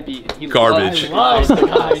Sakai beat. He Garbage. Loves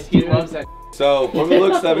Sakai. He loves that. So from the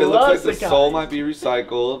looks of it, it looks like Loves the the sole guy. might be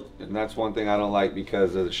recycled, and that's one thing I don't like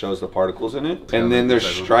because it shows the particles in it. Yeah, And then there's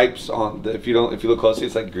recycled. stripes on. If you look closely,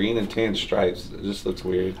 it's like green and tan stripes. It just looks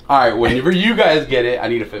weird. All right, whenever you guys get it, I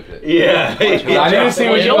need a fit. Yeah. I need to see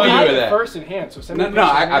Well, what you you don't want to do have with it that. first in hand, so send No, me a no,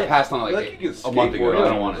 picture. I passed on it Like like you can a month ago. skateboard. I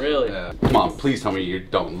don't want it. Really? Yeah. Come on, please tell me you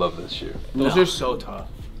don't love this shoe. Those are so tough.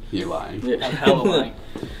 You're lying. Yeah. I'm hella lying.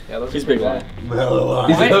 Yeah, those He's are big pretty line.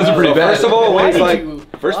 These those are pretty bad. First of all, Why it weighs did like you-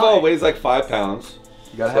 it weighs like 5 pounds.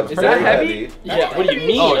 You gotta So have it's Is a that very heavy? Yeah. What do you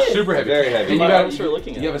mean? Oh, it's super heavy. Very heavy. And you, Thanks got, for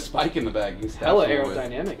looking at you have it. a spike in the back. You can stab Hella someone with.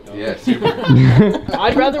 aerodynamic though. Yeah, super.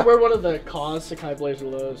 I'd rather wear one of the Cause Sakai Blazer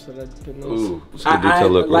lows than those. Ooh, let's go detail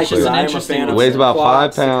look real like quick. I am a Interesting fan It of weighs about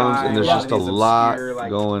quad 5 pounds, Sakai, and there's lot just of a these lot obscure, like-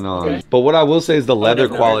 going on. Okay. But what I will say is the leather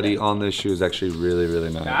definitely. quality on this shoe is actually really,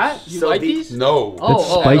 really nice. That? You So like the- these? No. Oh,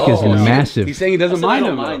 That spike is Oh, massive. He's saying he doesn't I said I mind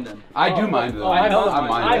don't them. mind though. them. I do mind them. Oh, I don't I mind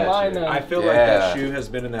mind that them. shit. I feel like Yeah. that shoe has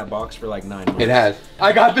been in that box for like 9 months. It has.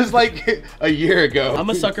 I got this like a year ago. I'm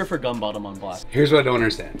a sucker for gum bottom on black. Here's what I don't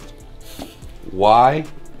understand. Why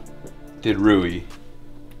did Rui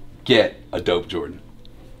get a dope Jordan?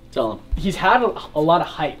 Tell him. He's had a lot of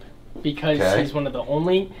hype because Okay. he's one of the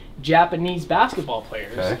only Japanese basketball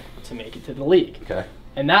players Okay. to make it to the league. Okay.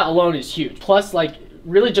 And that alone is huge. Plus, like,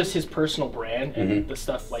 really just his personal brand and Mhm. the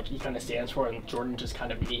stuff, like, he kind of stands for, and Jordan just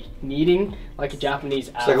kind of needing, like, a Japanese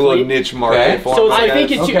It's athlete. like a little niche market Okay. for So him, I guess.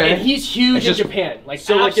 think it's huge. Okay. And he's huge It's in just- Japan. Like,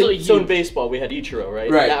 So like absolutely in, so in huge. baseball we had Ichiro, right?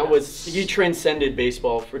 Right. That was he transcended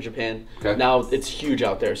baseball for Japan. Okay. Now it's huge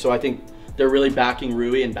out there. So I think they're really backing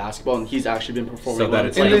Rui in basketball, and he's actually been performing So well that and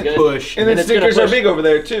it's playing gonna good. push. And then it's gonna Snickers are push. big over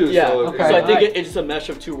there too. Yeah. So, Okay. So I think Right. it's a mesh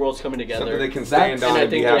of two worlds coming together. something they can stand and on I and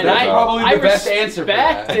be think- happy and That's I- about. probably the best answer for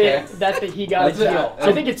that. respect Okay? it that he got That's a it. deal.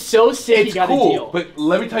 I think it's so sick It's he got cool, a deal. but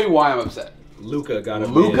let me tell you why I'm upset. Luca got a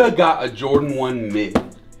Luca mid. got a Jordan 1 mid.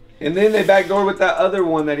 And then they backdoor with that other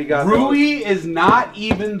one that he got. Rui is not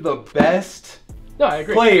even the best no, I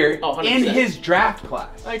agree. player Oh, 100%. in his draft class.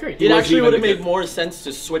 I agree. It actually would have even- made more sense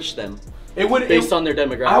to switch them It would based on their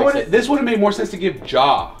demographics. I would. This would have made more sense to give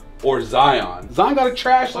Ja or Zion. Zion got a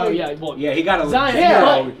trash. Oh, like, yeah, well, Yeah, he got a Zion,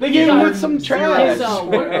 Yeah, but they gave him Zion- with some trash. His,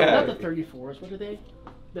 what, Yeah. not the 34s, what are they?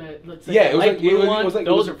 Let's say Yeah, the it was light like- blue it was- it one, was like- it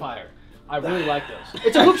those was- are fire. I really like those.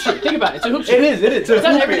 It's a hoop shoe. Think about it. It's a hoop shoe. It is. It is. It's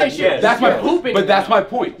an everyday shoe. Yes. That's my You're hooping. But that's my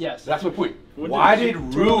point. Yes. That's my point. When Why did did you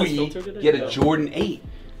turn on Rui this filter today? get a No. Jordan 8?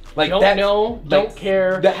 Like Don't that, know, don't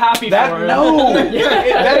care, happy that, for him. No,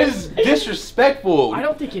 Yeah. that is disrespectful. I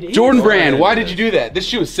don't think it is. Jordan Brand, why did you do that? This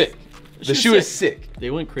shoe is sick. The shoe is sick. They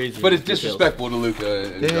went crazy. But it's with details. disrespectful to Luca.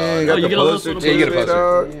 And Yeah, John. got you the get all those poster little too, Yeah, you get a big poster.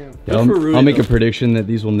 dog. Yeah, Good for Rui, I'll make a though. prediction that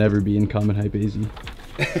these will never be in CommonHype AZ.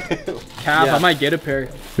 Cap, I might get a pair.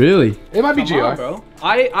 Really? It might be Come on, GR. bro.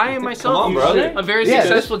 I am myself on, brother. a very Yeah,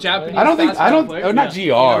 successful Japanese I don't basketball player. not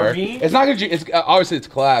You know GR. me? It's not gonna. It's obviously it's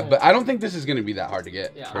collab, but I don't think this is gonna be that hard to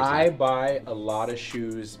get. Yeah. personally. I buy a lot of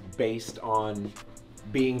shoes based on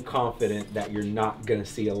being confident that you're not gonna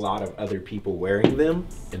see a lot of other people wearing them,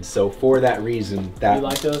 and so for that reason, that You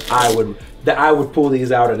like those? I would pull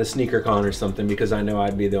these out at a sneaker con or something because I know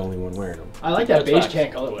I'd be the only one wearing them. I like that That's beige facts.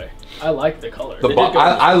 can colorway. I like the color. The They bo- did go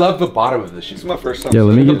I love the bottom of the shoe. This is my first time. Yeah, let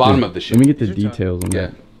me seeing get the bottom of the shoe. Let me get the These are tough. details on Yeah.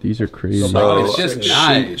 that. These are crazy. So It's just Ch-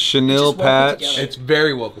 nice. Chanel Just well put patch. together. It's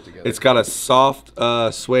very well put together. It's got a soft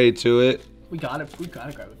suede to it. we gotta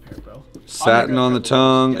grab a pair, bro. satin on the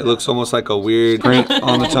tongue. It looks almost like a weird print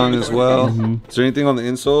on the tongue as well. Is there anything on the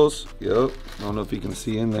insoles? Yep. I don't know if you can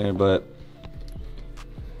see in there, but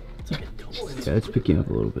Yeah, it's picking up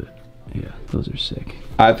a little bit. Yeah, those are sick.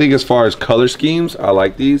 I think as far as color schemes, I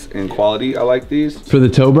like these, and quality, I like these. For the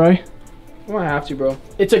toe, Bri? I'm gonna have to, bro.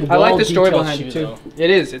 It's a I like the story well-detailed behind it shoe, too. though. It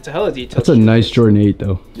is. It's a hella detailed. That's a nice Jordan 8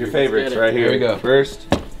 though. Your favorites right here. Here we go. First,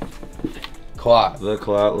 Clock. the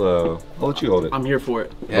Clout Low. I'll let you hold it. I'm here for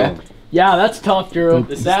it. Yeah. Boom. Yeah, that's tough, Drew.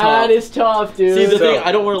 This is That tough. is tough, dude. See, the So- thing,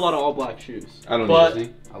 I don't wear a lot of all black shoes. I don't But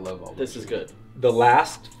need I love all this is good. The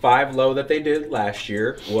last 5 low that they did last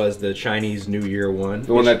year was the Chinese New Year one.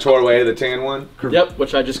 the one that tore away, the tan one. Yep,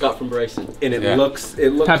 which I just got from Bryson. And it Yeah. looks Happy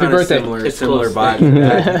kind of birthday. similar, It's similar close. vibe to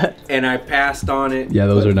that. And I passed on it. Yeah,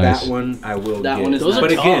 those but are nice. That one I will That get. one is Those nice. are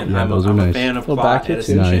But again, Yeah, I'm those a are nice. fan of Little Clout back hit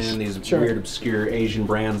Edison, too. Nice. these Sure. weird obscure Asian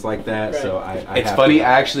brands like that. Right. So I It's have funny, to-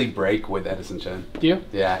 I actually break with Edison Chen. Do you?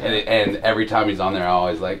 Yeah, and every time he's on there, I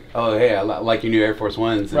always like, oh, hey, I like your new Air Force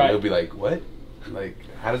Ones. And Right. he'll be like, what? Like,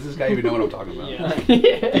 how does this guy even know what I'm talking about?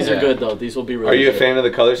 These Yeah. are good though. These will be really Are you a good. fan of the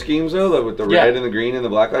color schemes though, like with the Yeah. red and the green and the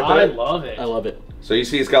black like I that? love it. I love it. So you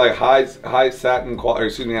see, it's got like high satin, or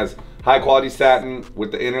excuse me, has high quality satin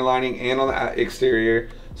with the inner lining and on the exterior.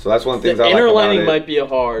 So that's one of the things The I like inner about lining it. might be a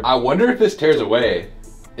hard. I wonder if this tears away.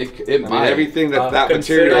 It I mean, might. everything that that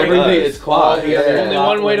consider material everything does. is cloth. Yeah. Only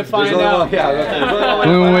one way to find There's only out. one- yeah, there's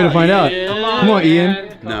Only one way to find out. Come on, Ian.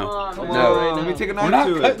 No. No, let me take a We're knife not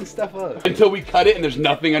to cutting it. stuff up until we cut it and there's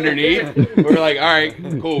nothing underneath. We're like, all right,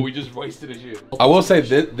 cool. We just wasted a shoe. I will say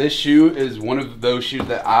this shoe is one of those shoes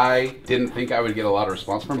that I didn't think I would get a lot of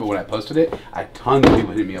response from, but when I posted it, I tons of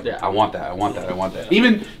people hit me up. Yeah. I want that. I want that. I want that.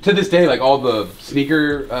 Even to this day, like all the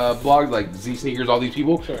sneaker blogs, like Z Sneakers, all these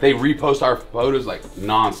people, they repost our photos like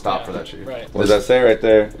nonstop for that shoe. Right. What does that say right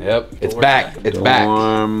there? Yep. It's back. It's back.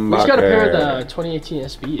 We just got a pair of the 2018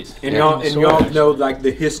 SBs. And y'all know like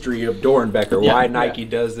the history of Dornbecker, Yeah. why Nike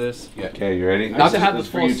does this. Yeah. Okay, you ready? I used to have the This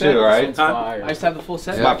is for full you set. too, right? This one's fire. I used to have the full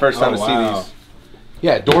set. It's my first time Oh, to see wow. these.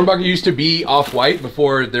 Yeah, Dornbucker used to be off-white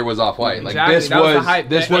before there was off-white. Like Exactly, this that was the was hype.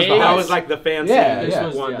 this The was the A That hype. was like the fancy Yeah, this yeah.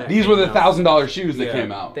 was one that These were the came out. $1,000 shoes that Yeah.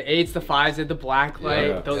 came out. The 8s, the 5s, did the black light.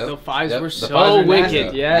 Yeah. Those, Yep. the 5s Yep. were The so 5s are wicked.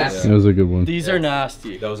 nasty. Yes. That was a good one. These are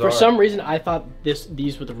nasty. Those For are. some reason, I thought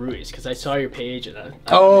these were the Ruiz because I saw your page and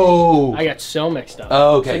Oh. I got so mixed up.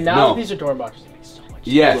 Oh, okay. So now No. these are Dornbuckers. It makes so much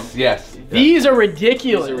Yes, sense. yes. These are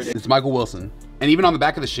ridiculous. It's Michael Wilson. And even on the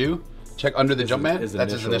back of the shoe, check under the Jumpman. his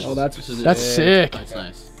That's his initials. initials. That's sick. That's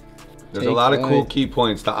nice. There's a lot of cool key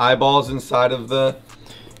points. The eyeballs inside of the,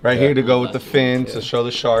 right here to go with the fin to show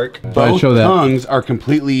the shark. Both show that. tongues are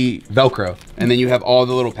completely Velcro. And then you have all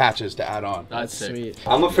the little patches to add on. That's sick. Sweet.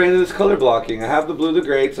 I'm a fan of this color blocking. I have the blue, the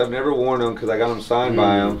greats. I've never worn them because I got them signed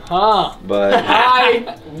by them. Huh. But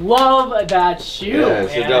I love that shoe. yeah,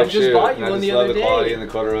 it's a man. dope I just shoe. bought you And I one just the love other the quality day. and the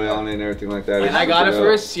color on it and everything like that. And I got it It's for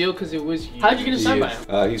a dope. seal because it was you. How'd you get a sign by He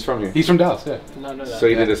him? is. He's from here. He's from Dallas, yeah. No, no, So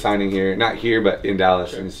he did a signing here, not here, but in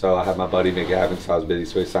Dallas, and so I had my buddy make it happen. So I was busy,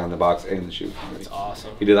 so he signed the box and the shoe. That's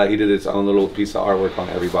awesome. He did like he did his own little piece of artwork on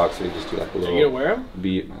every box. So he just do like a Are little. you gonna wear them?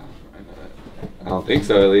 Beat. I don't think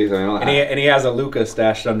so, at least. I mean, And he has a Luca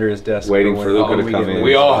stashed under his desk. Waiting when- for Luca to we come get in.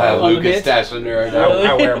 We all have On the Lucas bits? stashed under our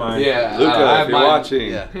I wear mine. Yeah. Luca, I have if you're mine.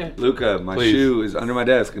 watching, Yeah. Luca, my Please. shoe is under my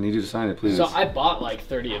desk. I need you to sign it, please. So I bought like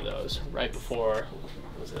 30 of those right before,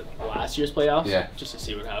 was it last year's playoffs? Yeah. Just to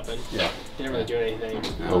see what happened. Yeah. Didn't really do anything.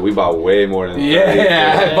 Well, we bought way more than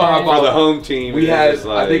Yeah, I bought- for the home team. We it had, was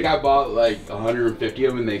like, I think I bought like 150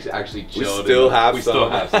 of them, and they actually chilled. still and have we some. still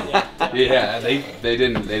have some. Yeah, they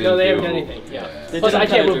didn't. No, they haven't do- done anything. Yeah. They Plus, didn't I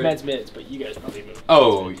can't kinda move do- men's mids, but you guys probably move.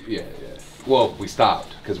 Oh yeah. Well, we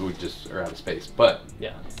stopped because we just are out of space. But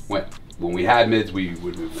Yeah. when we had mids, we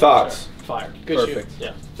would move. Thoughts? Fire. Good Perfect. shoe.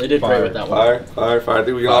 Yeah. They did great with that one. Fire. I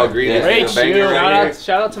think we can all agree Yeah. this Great is a banger shoe. right here.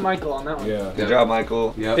 Shout out to Michael on that one. Yeah. Good job,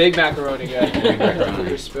 Michael. Yep. Big macaroni guy.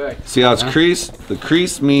 macaroni. Respect. See how it's creased? The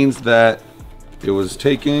crease means that it was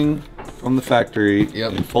taken from the factory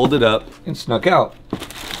Yep. and folded up and snuck out.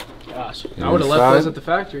 Gosh. I would have left those at the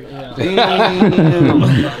factory.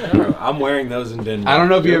 I'm wearing those in Denver. I don't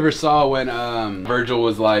know if you ever saw when Virgil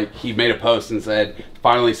was like, he made a post and said,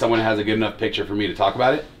 finally someone has a good enough picture for me to talk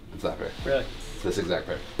about it. It's that pair. Really? It's this exact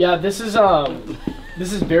pair. Yeah, this is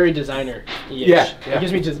very designer. Yeah. It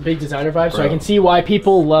gives me just big designer vibes, so I can see why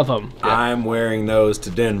people love them. I'm wearing those to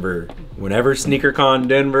Denver. Whenever Sneakercon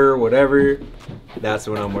Denver, whatever, that's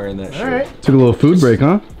when I'm wearing that shoe. All right. Took a little food break,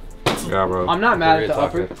 huh? Yeah, bro. I'm not mad at the Very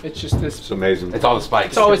upper. talkative. It's just this. It's amazing. It's all the spikes.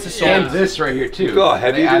 It's always the sole. And this right here too. Go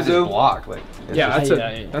ahead, They you add do. this block. Like, it's Yeah,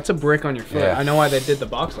 just- that's a brick on your foot. Yeah. I know why they did the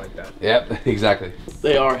box like that. Yep, exactly.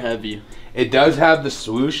 They are heavy. It does have the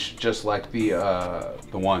swoosh, just like the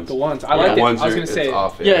ones. The ones. I like it. I was gonna say.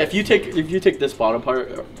 Yeah, if you take this bottom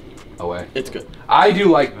part away, it's good. I do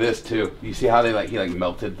like this too. You see how he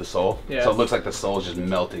melted the sole? Yeah. So it looks like the sole is just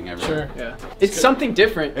melting everywhere. Sure. Yeah. It's something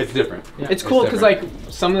different. It's different. Yeah. It's cool because like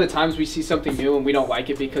some of the times we see something new and we don't like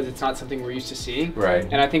it because it's not something we're used to seeing. Right.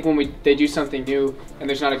 And I think when they do something new and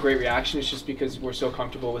there's not a great reaction, it's just because we're so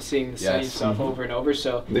comfortable with seeing the same stuff over and over.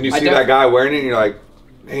 So then you see that guy wearing it and you're like,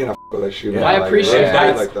 man, I f with that shoe. Yeah. I appreciate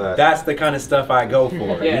that. Like that. That's the kind of stuff I go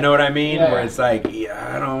for. Yeah. You know what I mean? Yeah. Where it's like,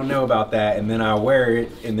 I don't know about that, and then I wear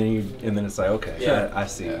it, and then it's like, okay, I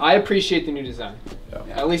see. I appreciate the new design. Yeah.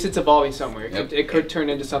 At least it's evolving somewhere. It could turn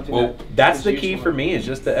into something. That's the key for me, is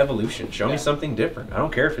just the evolution. Show me something different. I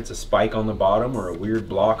don't care if it's a spike on the bottom or a weird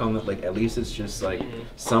block on the, like, at least it's just like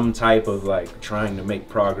some type of like trying to make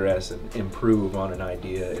progress and improve on an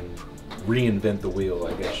idea and reinvent the wheel,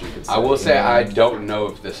 I guess you could say. I will say I don't know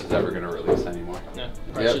if this is ever going to release anymore. Yeah,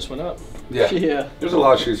 price just went up. Yeah. There's a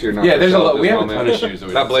lot of shoes here not for there's sale a lot. We have a ton of shoes.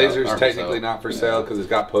 That blazer's technically not for sale because it's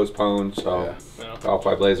got postponed, so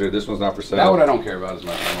Off-White blazer. This one's not for sale. That one I don't care about as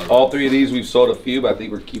much. All three of these we've sold a few, but I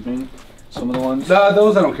think we're keeping some of the ones.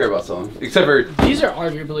 Those I don't care about selling, except for these are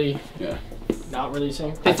arguably not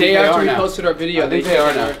releasing. The day after we posted our video, I think they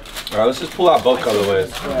are now. All right, let's just pull out both colorways.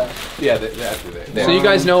 Yeah, they so you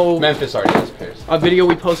guys know Memphis already has pairs. A video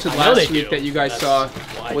we posted last week that you guys saw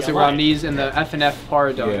was around these and the F&F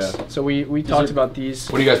Para Dunks. Yeah. So we talked about these.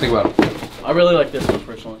 What do you guys think about them? I really like this one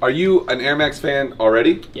personally. Are you an Air Max fan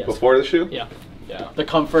already? Yes. Before the shoe? Yeah. The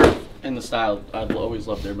comfort and the style, I've always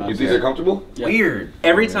loved Air Max. You think they're comfortable? Yeah. Weird.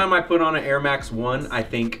 Every time I put on an Air Max 1, I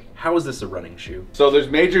think, how is this a running shoe? So there's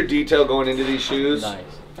major detail going into these shoes. Nice.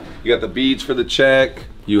 You got the beads for the check.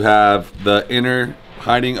 You have the inner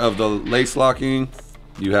hiding of the lace locking.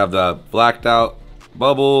 You have the blacked out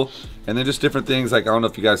bubble. And then just different things like, I don't know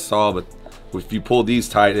if you guys saw, but if you pull these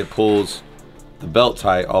tight, it pulls the belt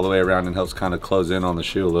tight all the way around and helps kind of close in on the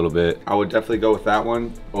shoe a little bit. I would definitely go with that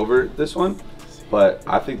one over this one. But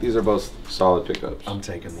I think these are both solid pickups. I'm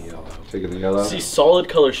taking the yellow. Taking the yellow? See, solid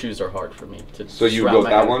color shoes are hard for me. So you would go with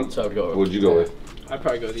that one? So I would go with. What would you go with? I'd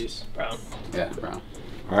probably go these. Brown. Yeah, brown.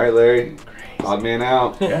 All right, Larry. Odd man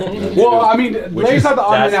out. Well, I mean, Larry's not the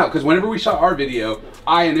odd man out because whenever we shot our video,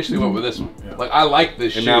 I initially went with this one. Yeah. Like, I like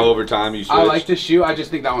this shoe. And now over time you switched. I like this shoe. I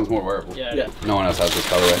just think that one's more wearable. Yeah. No one else has this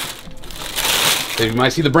colorway. So you might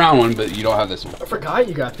see the brown one, but you don't have this one. I forgot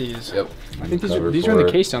you got these. Yep. I think these are in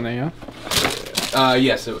the case down there, yeah?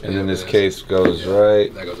 Yes. And then this case goes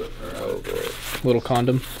right. That goes up. Little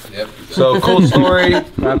condom. Yep. So cool story.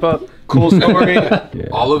 Wrap up. Cool story.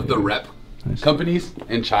 All of the rep companies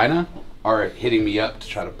in China are hitting me up to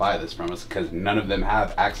try to buy this from us because none of them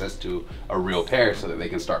have access to a real pair so that they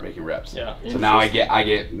can start making reps. Yeah. So now I get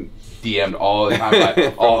DM'd all the time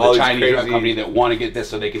by all the Chinese rep company that want to get this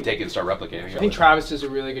so they can take it and start replicating it. I think Travis does a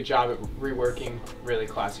really good job at reworking really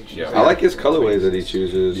classic shoes. Yeah. I like his colorways that he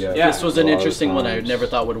chooses. Yeah. This was an interesting one. I never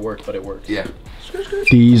thought would work, but it works. Yeah.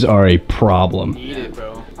 These are a problem. Need it,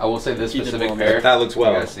 bro. I will say this Keep it specific warm. pair. That looks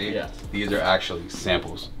well. You guys see? Yeah. These are actually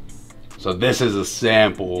samples. So this is a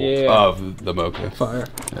sample of the Mocha. Fire.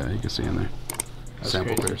 Yeah, you can see in there.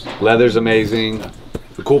 Sample pairs. Leather's amazing.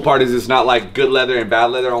 The cool part is it's not like good leather and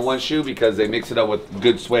bad leather on one shoe because they mix it up with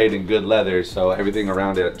good suede and good leather. So everything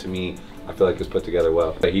around it, to me, I feel like is put together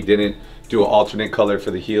well. But he didn't do an alternate color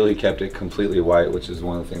for the heel. He kept it completely white, which is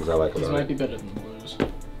one of the things I like These about might it. be better than the blues.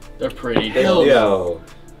 They're pretty. Yo.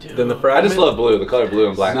 Then the I just love blue, the color blue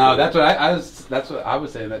and black. No, that's what I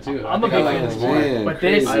was saying that too. I'm a big fan this of more. Man, But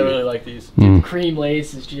this, I really like these. cream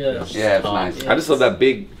lace is just. Yeah, it's top. nice. I just love that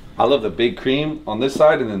big, I love the big cream on this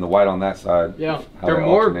side and then the white on that side. Yeah. How They're they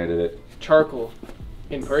more alternated it. charcoal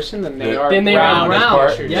in person than they are Than they brown. are brown.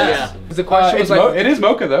 pictures. Yeah. Because the question was like, it is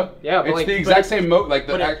Mocha though. Yeah, but it's like- the exact same Mocha. Like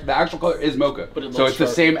but the actual color is Mocha. But it So looks it's the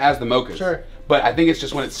sharp. same as the Mochas. Sure. But I think it's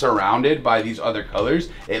just when it's surrounded by these other colors,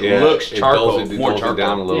 it Yeah, looks it charcoal, dulls it more down a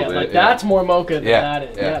charcoal. little Yeah, bit. like that's more mocha than Yeah, that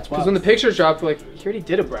is. yeah. Yeah, it's because wild. when the pictures dropped, like he already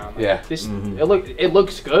did a brown. Like, Yeah. This it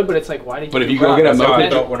looks good, but it's like why did you? But if do you go brown? get a That's how I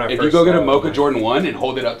Mocha, felt when I if you first go get a saw it. Mocha Jordan 1 and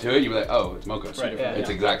hold it up to it, you'll be like, oh, it's Mocha. Right, yeah, It's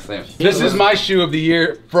yeah. exact same. This is my shoe of the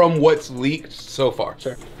year from what's leaked so far.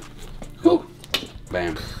 Sure. Cool.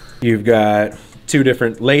 Bam. You've got two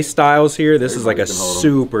different lace styles here. This is like a Everybody can hold 'em.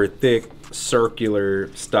 super thick circular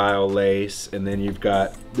style lace, and then you've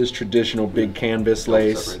got this traditional big canvas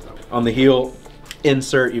lace. separate them. On the heel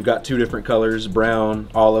insert, you've got two different colors, brown,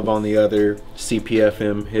 olive on the other,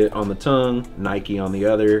 CPFM hit on the tongue, Nike on the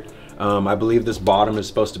other. I believe this bottom is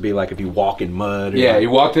supposed to be like if you walk in mud. Or Yeah, like, you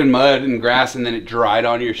walked in mud and grass and then it dried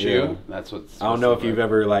on your shoe. Yeah. That's what's. I don't know if you've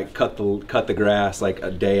ever like cut the grass like a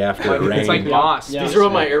day after it rained. It's like moss. Yeah. These are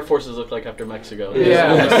what my Air Forces look like after Mexico.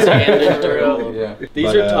 Yeah.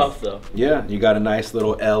 These are tough though. Yeah, you got a nice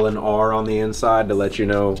little L and R on the inside to let you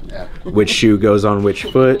know which shoe goes on which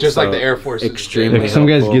foot. Just like the Air Forces. Extremely Some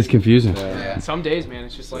guys helpful. gets confusing. Yeah. Some days, man,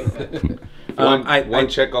 it's just like that. One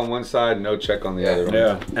check on one side, no check on the other.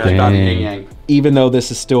 Yeah. And I thought yin yang. Even though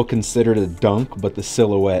this is still considered a dunk, but the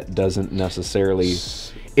silhouette doesn't necessarily.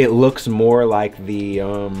 It looks more like the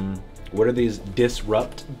what are these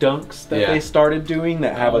disrupt dunks that they started doing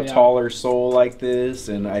that have a taller sole like this,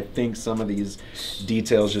 and I think some of these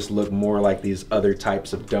details just look more like these other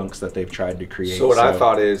types of dunks that they've tried to create. So what I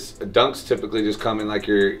thought is dunks typically just come in like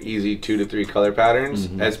your easy 2 to 3 color patterns.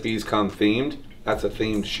 SBs come themed. That's a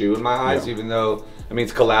themed shoe in my eyes, even though, I mean,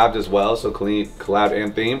 it's collabed as well, so collab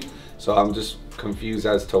and themed. So I'm just confused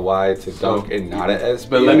as to why it's a dunk and not an SB.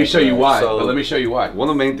 But let me show you why. So, One of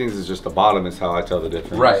the main things is just the bottom is how I tell the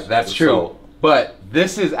difference. Right, that's true. So, but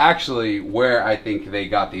this is actually where I think they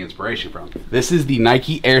got the inspiration from. This is the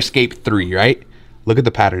Nike Airscape 3, right? Look at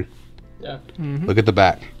the pattern. Yeah. Look at the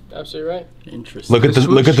back. Absolutely right. Interesting. Look at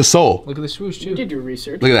the sole. Look at the swoosh too. You did your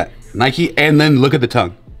research. Look at that. Nike, and then look at the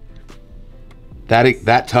tongue.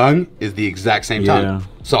 That tongue is the exact same tongue.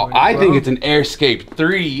 So I think it's an Airscape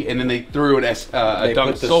 3, and then they threw a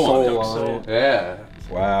dunk sole on it. Yeah.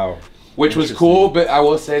 Wow. Which was cool, but I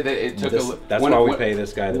will say that it took that's why we pay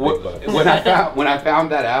this guy the big bucks. When I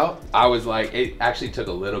found that out, I was like, it actually took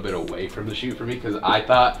a little bit away from the shoe for me, because I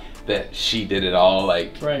thought that she did it all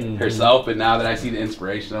like herself, but now that I see the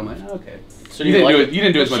inspiration, I'm like, oh, okay. So you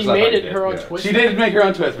didn't do as much as I thought. She made it her own twist. She did make her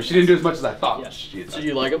own twist, but she didn't do as much as I thought. So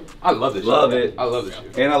you like them? I love this shoe. Love it. I love this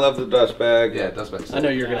shoe. And I love the dust bag. Yeah, dust bag. I know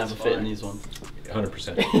you're gonna have a fit in these ones.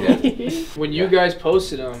 100%. When you guys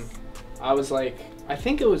posted them, I was like, I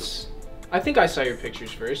think I saw your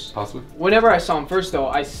pictures first. Possibly. Whenever I saw them first,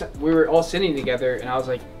 though, we were all sitting together, and I was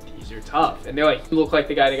like, these are tough. And they're like, you look like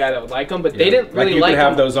the guy that would like them, but they didn't really you like could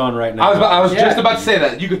have them. those on right now. I was just about to say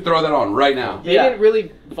that. You could throw that on right now. They didn't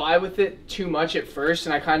really vibe with it too much at first,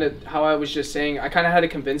 and I kind of, how I was just saying, I kind of had to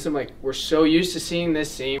convince them, like, we're so used to seeing this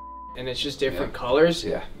same, and it's just different colors.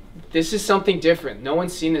 Yeah. This is something different. No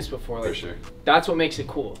one's seen this before. Like, For sure. That's what makes it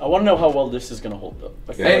cool. I want to know how well this is gonna hold up.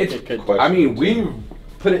 I feel like it could. I mean, we've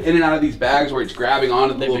put it in and out of these bags where it's grabbing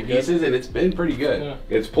onto the little pieces, and it's been pretty good. Yeah.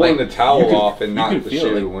 It's pulling the towel off and not the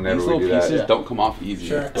shoe whenever these we little do that. pieces don't come off easy.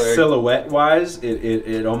 Sure. Silhouette wise,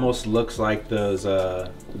 it almost looks like those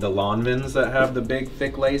the Lonmans that have the big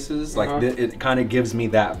thick laces. Like it kind of gives me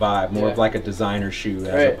that vibe, more of like a designer shoe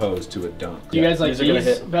as opposed to a dunk. Do you guys like These are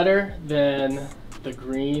these better than the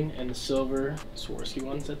green and the silver Swarovski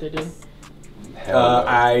ones that they did?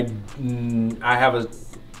 I have a.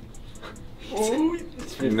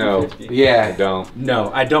 No. Yeah. I don't.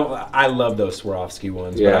 No, I don't. I love those Swarovski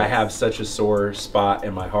ones, but I have such a sore spot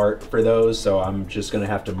in my heart for those, so I'm just gonna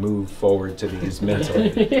have to move forward to these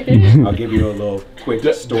mentally. I'll give you a little quick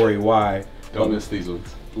story why. Don't miss these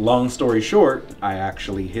ones. Long story short, I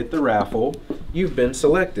actually hit the raffle. You've been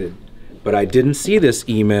selected. But I didn't see this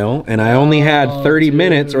email, and I only had 30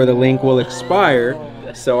 minutes or the link will expire.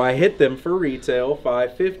 So I hit them for retail,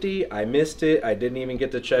 $5.50. I missed it. I didn't even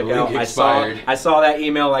get to check out. I saw that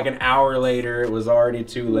email like an hour later. It was already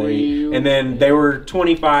too late. And then they were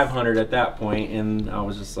 $2,500 at that point, and I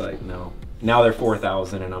was just like, no. Now they're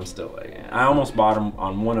 $4,000, and I'm still like, I almost bought them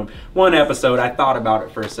on one episode. I thought about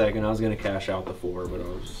it for a second. I was gonna cash out the 4, but I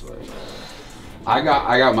was just like, I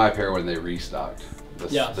got my pair when they restocked.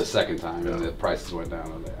 The second time, and the prices went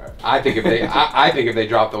down on there. I think if they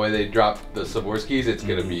drop the way they dropped the Swarovskis, it's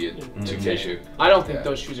gonna be a 2K shoe. I don't think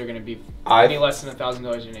those shoes are gonna be any less than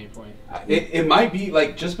 $1,000 at any point. It might be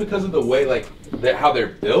like just because of the way how they're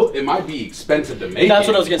built, it might be expensive to make. That's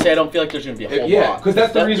what I was gonna say. I don't feel like there's gonna be a whole lot. because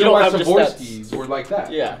that's the reason why Swarovskis were like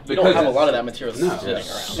that. Yeah, you don't have a lot of that material sitting around.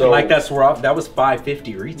 So like that was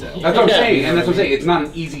 $5.50 retail. That's what I'm saying, and that's what I'm saying. It's not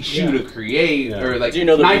an easy shoe to create, or like. Do you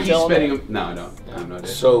know the Nike retail spending them? No, I don't. I have no idea.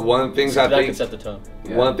 So one of the things I that think can set the tone.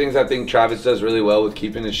 One of the things I think Travis does really well with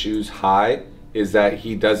keeping his shoes high is that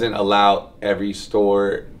he doesn't allow every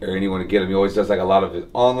store or anyone to get them. He always does like a lot of his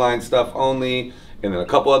online stuff only, and then a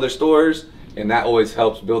couple other stores, and that always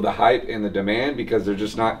helps build the hype and the demand because they're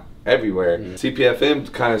just not everywhere.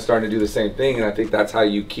 CPFM kind of starting to do the same thing, and I think that's how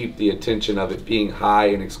you keep the attention of it being high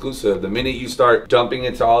and exclusive. The minute you start dumping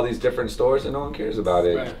into all these different stores, and no one cares about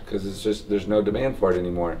it because it's just there's no demand for it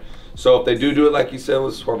anymore. So if they do it like you said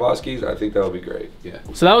with Swarovski's, I think that would be great. Yeah.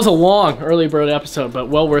 So that was a long early bird episode, but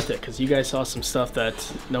well worth it because you guys saw some stuff that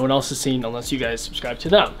no one else has seen unless you guys subscribe to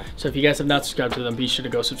them. So if you guys have not subscribed to them, be sure to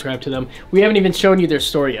go subscribe to them. We haven't even shown you their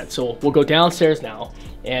store yet, so we'll go downstairs now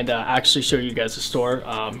and actually show you guys the store.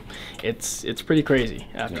 It's pretty crazy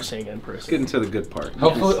after seeing it in person. Let's get into the good part.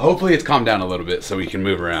 Hopefully it's calmed down a little bit so we can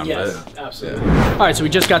move around. Yes, absolutely. All right, so we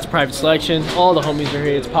just got to private selection. All the homies are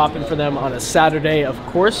here. It's popping for them on a Saturday, of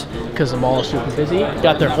course, because the mall is super busy.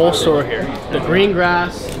 Got their whole store here. The green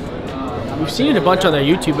grass. We've seen it a bunch on their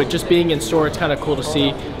YouTube, but just being in store, it's kind of cool to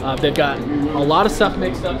see. They've got a lot of stuff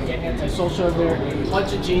mixed up. You got anti-social over there, a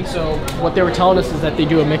bunch of jeans. So what they were telling us is that they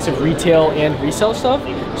do a mix of retail and resale stuff.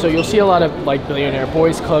 So you'll see a lot of like Billionaire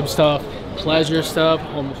Boys Club stuff, pleasure stuff,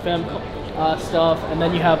 home and femme stuff, and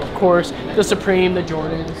then you have, of course, the Supreme, the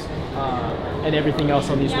Jordans, and everything else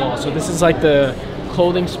on these walls. So this is like the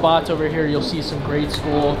clothing spots over here. You'll see some grade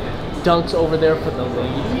school Dunks over there for the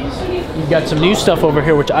ladies. You've got some new stuff over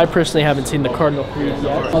here, which I personally haven't seen, the Cardinal 3s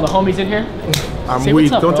yet. All the homies in here? I'm weak.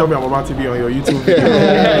 Don't tell me I'm about to be on your YouTube video.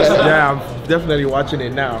 Yeah, I'm definitely watching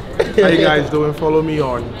it now. How you guys doing? Follow me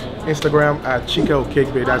on Instagram at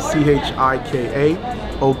Kobey. That's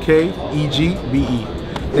CHIKAOKEGBE.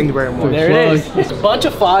 Thank you very much. There it is. There's a bunch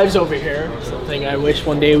of 5s over here. Something I wish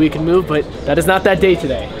one day we could move, but that is not that day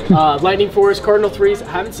today. Lightning Force, Cardinal 3s. I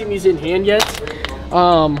haven't seen these in hand yet.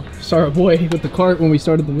 Saw our boy with the cart when we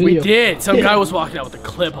started the video. We did. Some guy was walking out with a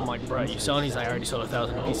clip. I'm like, bro, you selling these? I already sold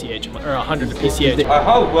 1,000 to PCH, or 100 to PCH. I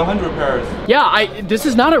have 100 pairs. Yeah, this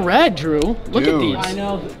is not a red, Drew. Look at these. I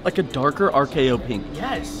know. Like a darker RKO pink.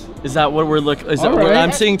 Yes. Is that what we're looking? Is that what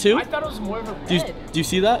I'm seeing too? I thought it was more of a red. Do you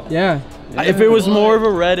see that? Yeah. If it was more of a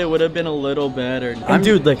red, it would have been a little better. And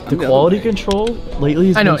dude, like the quality control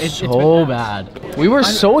lately has been so bad. We were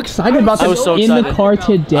so excited about this in the car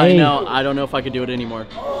today. I know. I don't know if I could do it anymore.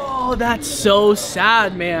 Oh, that's so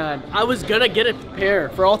sad, man. I was gonna get a pair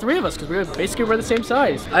for all 3 of us because we're the same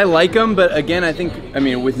size. I like them, but again, I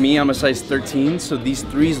mean, with me, I'm a size 13, so these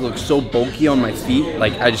 3s look so bulky on my feet.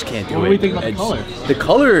 Like, I just can't do it. What do you think about the color? The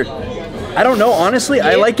color, I don't know, honestly.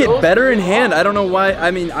 I like it better in hand. I don't know why.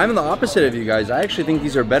 I mean, I'm the opposite of you guys. I actually think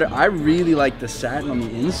these are better. I really like the satin on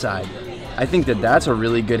the inside. I think that's a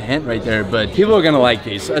really good hint right there, but people are gonna like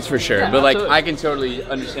these, that's for sure. But like, I can totally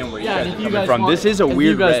understand where you guys are coming from. This is a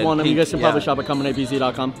weird red. If you guys want them, you guys can probably shop at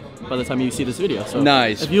CommonHype.com by the time you see this video. So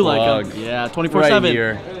nice. If you like them, yeah,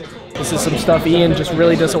 24/7. This is some stuff Ian just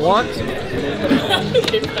really doesn't want.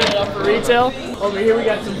 They put it up for retail. Over here we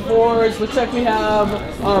got some 4s. Looks like we have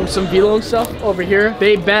some V-Loan stuff over here.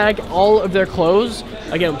 They bag all of their clothes.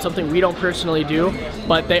 Again, something we don't personally do,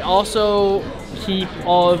 but they also keep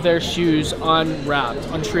all of their shoes unwrapped,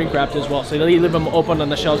 unshrink wrapped as well. So they leave them open on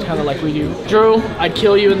the shelves kind of like we do. Drew, I'd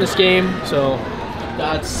kill you in this game, so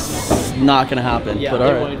that's not gonna happen. Yeah, but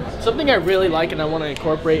all right. Something I really like and I want to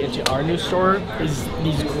incorporate into our new store is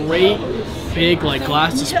these great big like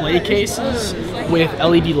glass display cases with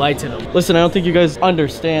LED lights in them. Listen, I don't think you guys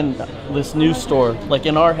understand this new store. Like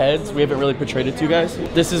in our heads, we haven't really portrayed it to you guys.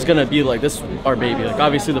 This is gonna be like, this is our baby. Like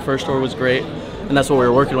obviously the first store was great and that's what we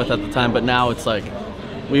were working with at the time, but now it's like,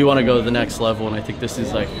 we want to go to the next level, and I think this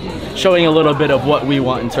is like showing a little bit of what we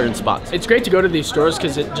want in certain spots. It's great to go to these stores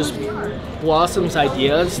because it just blossoms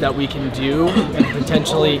ideas that we can do and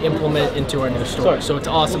potentially implement into our new store. So it's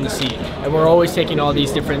awesome to see. And we're always taking all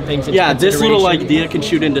these different things into consideration. This little idea can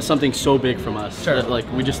shoot into something so big from us. Sure. That,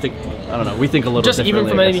 like we just think, I don't know, we think a little just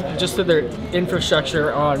differently. Even from just to their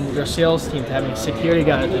infrastructure on their sales team, to having a security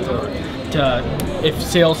guy at the door, to if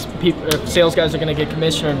sales guys are going to get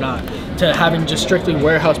commission or not, to having just strictly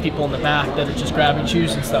warehouse people in the back that are just grabbing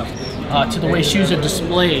shoes and stuff, to the way shoes are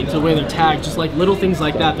displayed, to the way they're tagged, just like little things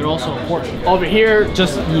like that, they're also important. Over here,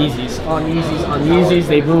 just Yeezys, on Yeezys, on Yeezys.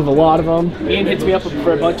 They move a lot of them. Ian hits me up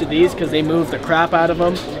for a bunch of these because they move the crap out of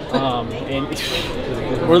them. And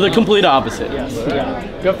we're the complete opposite. Yes, yeah.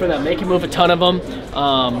 Good for them. They can move a ton of them.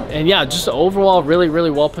 And yeah, just overall, really,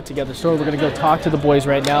 really well put together store. We're gonna go talk to the boys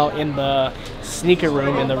right now in the sneaker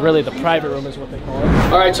room, in the private room is what they call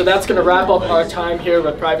it. All right, so that's gonna wrap up our time here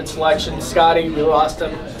with private selection. Scotty, we lost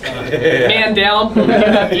him. Man down, but we do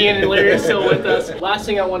have Ian and Larry still with us. Last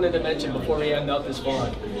thing I wanted to mention before we end up this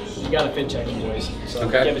vlog, you got a fit check, boys. So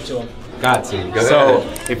give it to them. Got to. So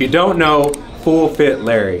if you don't know, full fit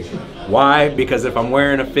Larry. Why? Because if I'm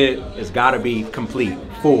wearing a fit, it's gotta be complete.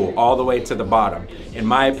 full all the way to the bottom. In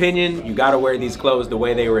my opinion, you gotta wear these clothes the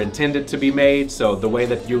way they were intended to be made, so the way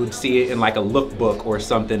that you would see it in like a lookbook or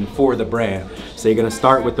something for the brand. So you're gonna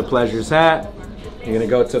start with the Pleasures hat, you're gonna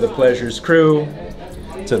go to the Pleasures crew,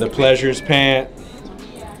 to the Pleasures pant,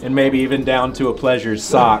 and maybe even down to a Pleasures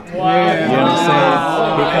sock. Wow. You know what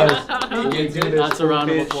I'm saying? Because we do this full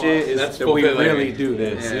fit shit, that's that we really do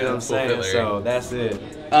this. Yeah, you know what I'm saying? So that's it.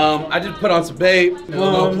 I just put on some bait, a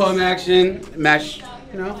little plum action, match,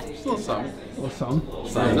 you know, just a little something. A little something.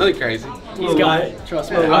 Something, nothing crazy. He's got it.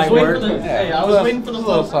 Trust me. I was waiting for the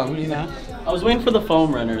little something, you know. I was waiting for the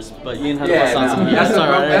foam runners, but Ian had to bust on some. That's all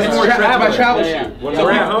right. That's more my travel shoe.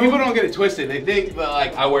 So people don't get it twisted. They think that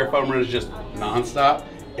like I wear foam runners just nonstop.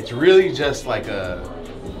 It's really just like a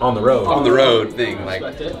on the road thing. Like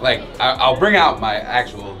I'll bring out my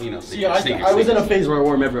actual, you know, sneakers. I was in a phase where I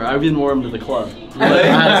wore them everywhere. I didn't wear them to the club. I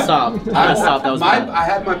had to stop. That was bad. I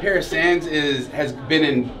have my pair of Sands has been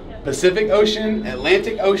in Pacific Ocean,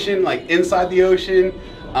 Atlantic Ocean, like inside the ocean.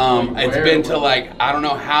 It's been to like I don't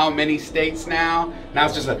know how many states now. Now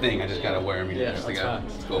it's just a thing. I just gotta wear them. Yeah,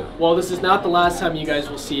 it's cool. Well, this is not the last time you guys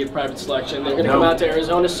will see a Private Selection. They're gonna come out to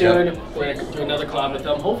Arizona soon. Yep. We're gonna do another collab with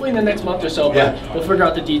them, hopefully in the next month or so. But we'll figure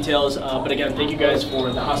out the details. But again, thank you guys for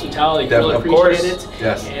the hospitality. Really appreciate it.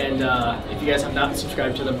 Yes. And if you guys have not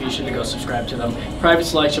subscribed to them, be sure to go subscribe to them. Private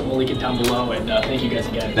Selection, we'll link it down below. And thank you guys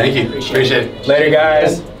again. Thank you. Appreciate it. Later,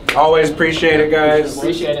 guys. Always appreciate it, guys.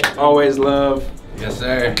 Appreciate it. Always love. Yes,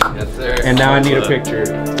 sir. Yes, sir. And now I need a picture.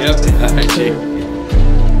 Yep.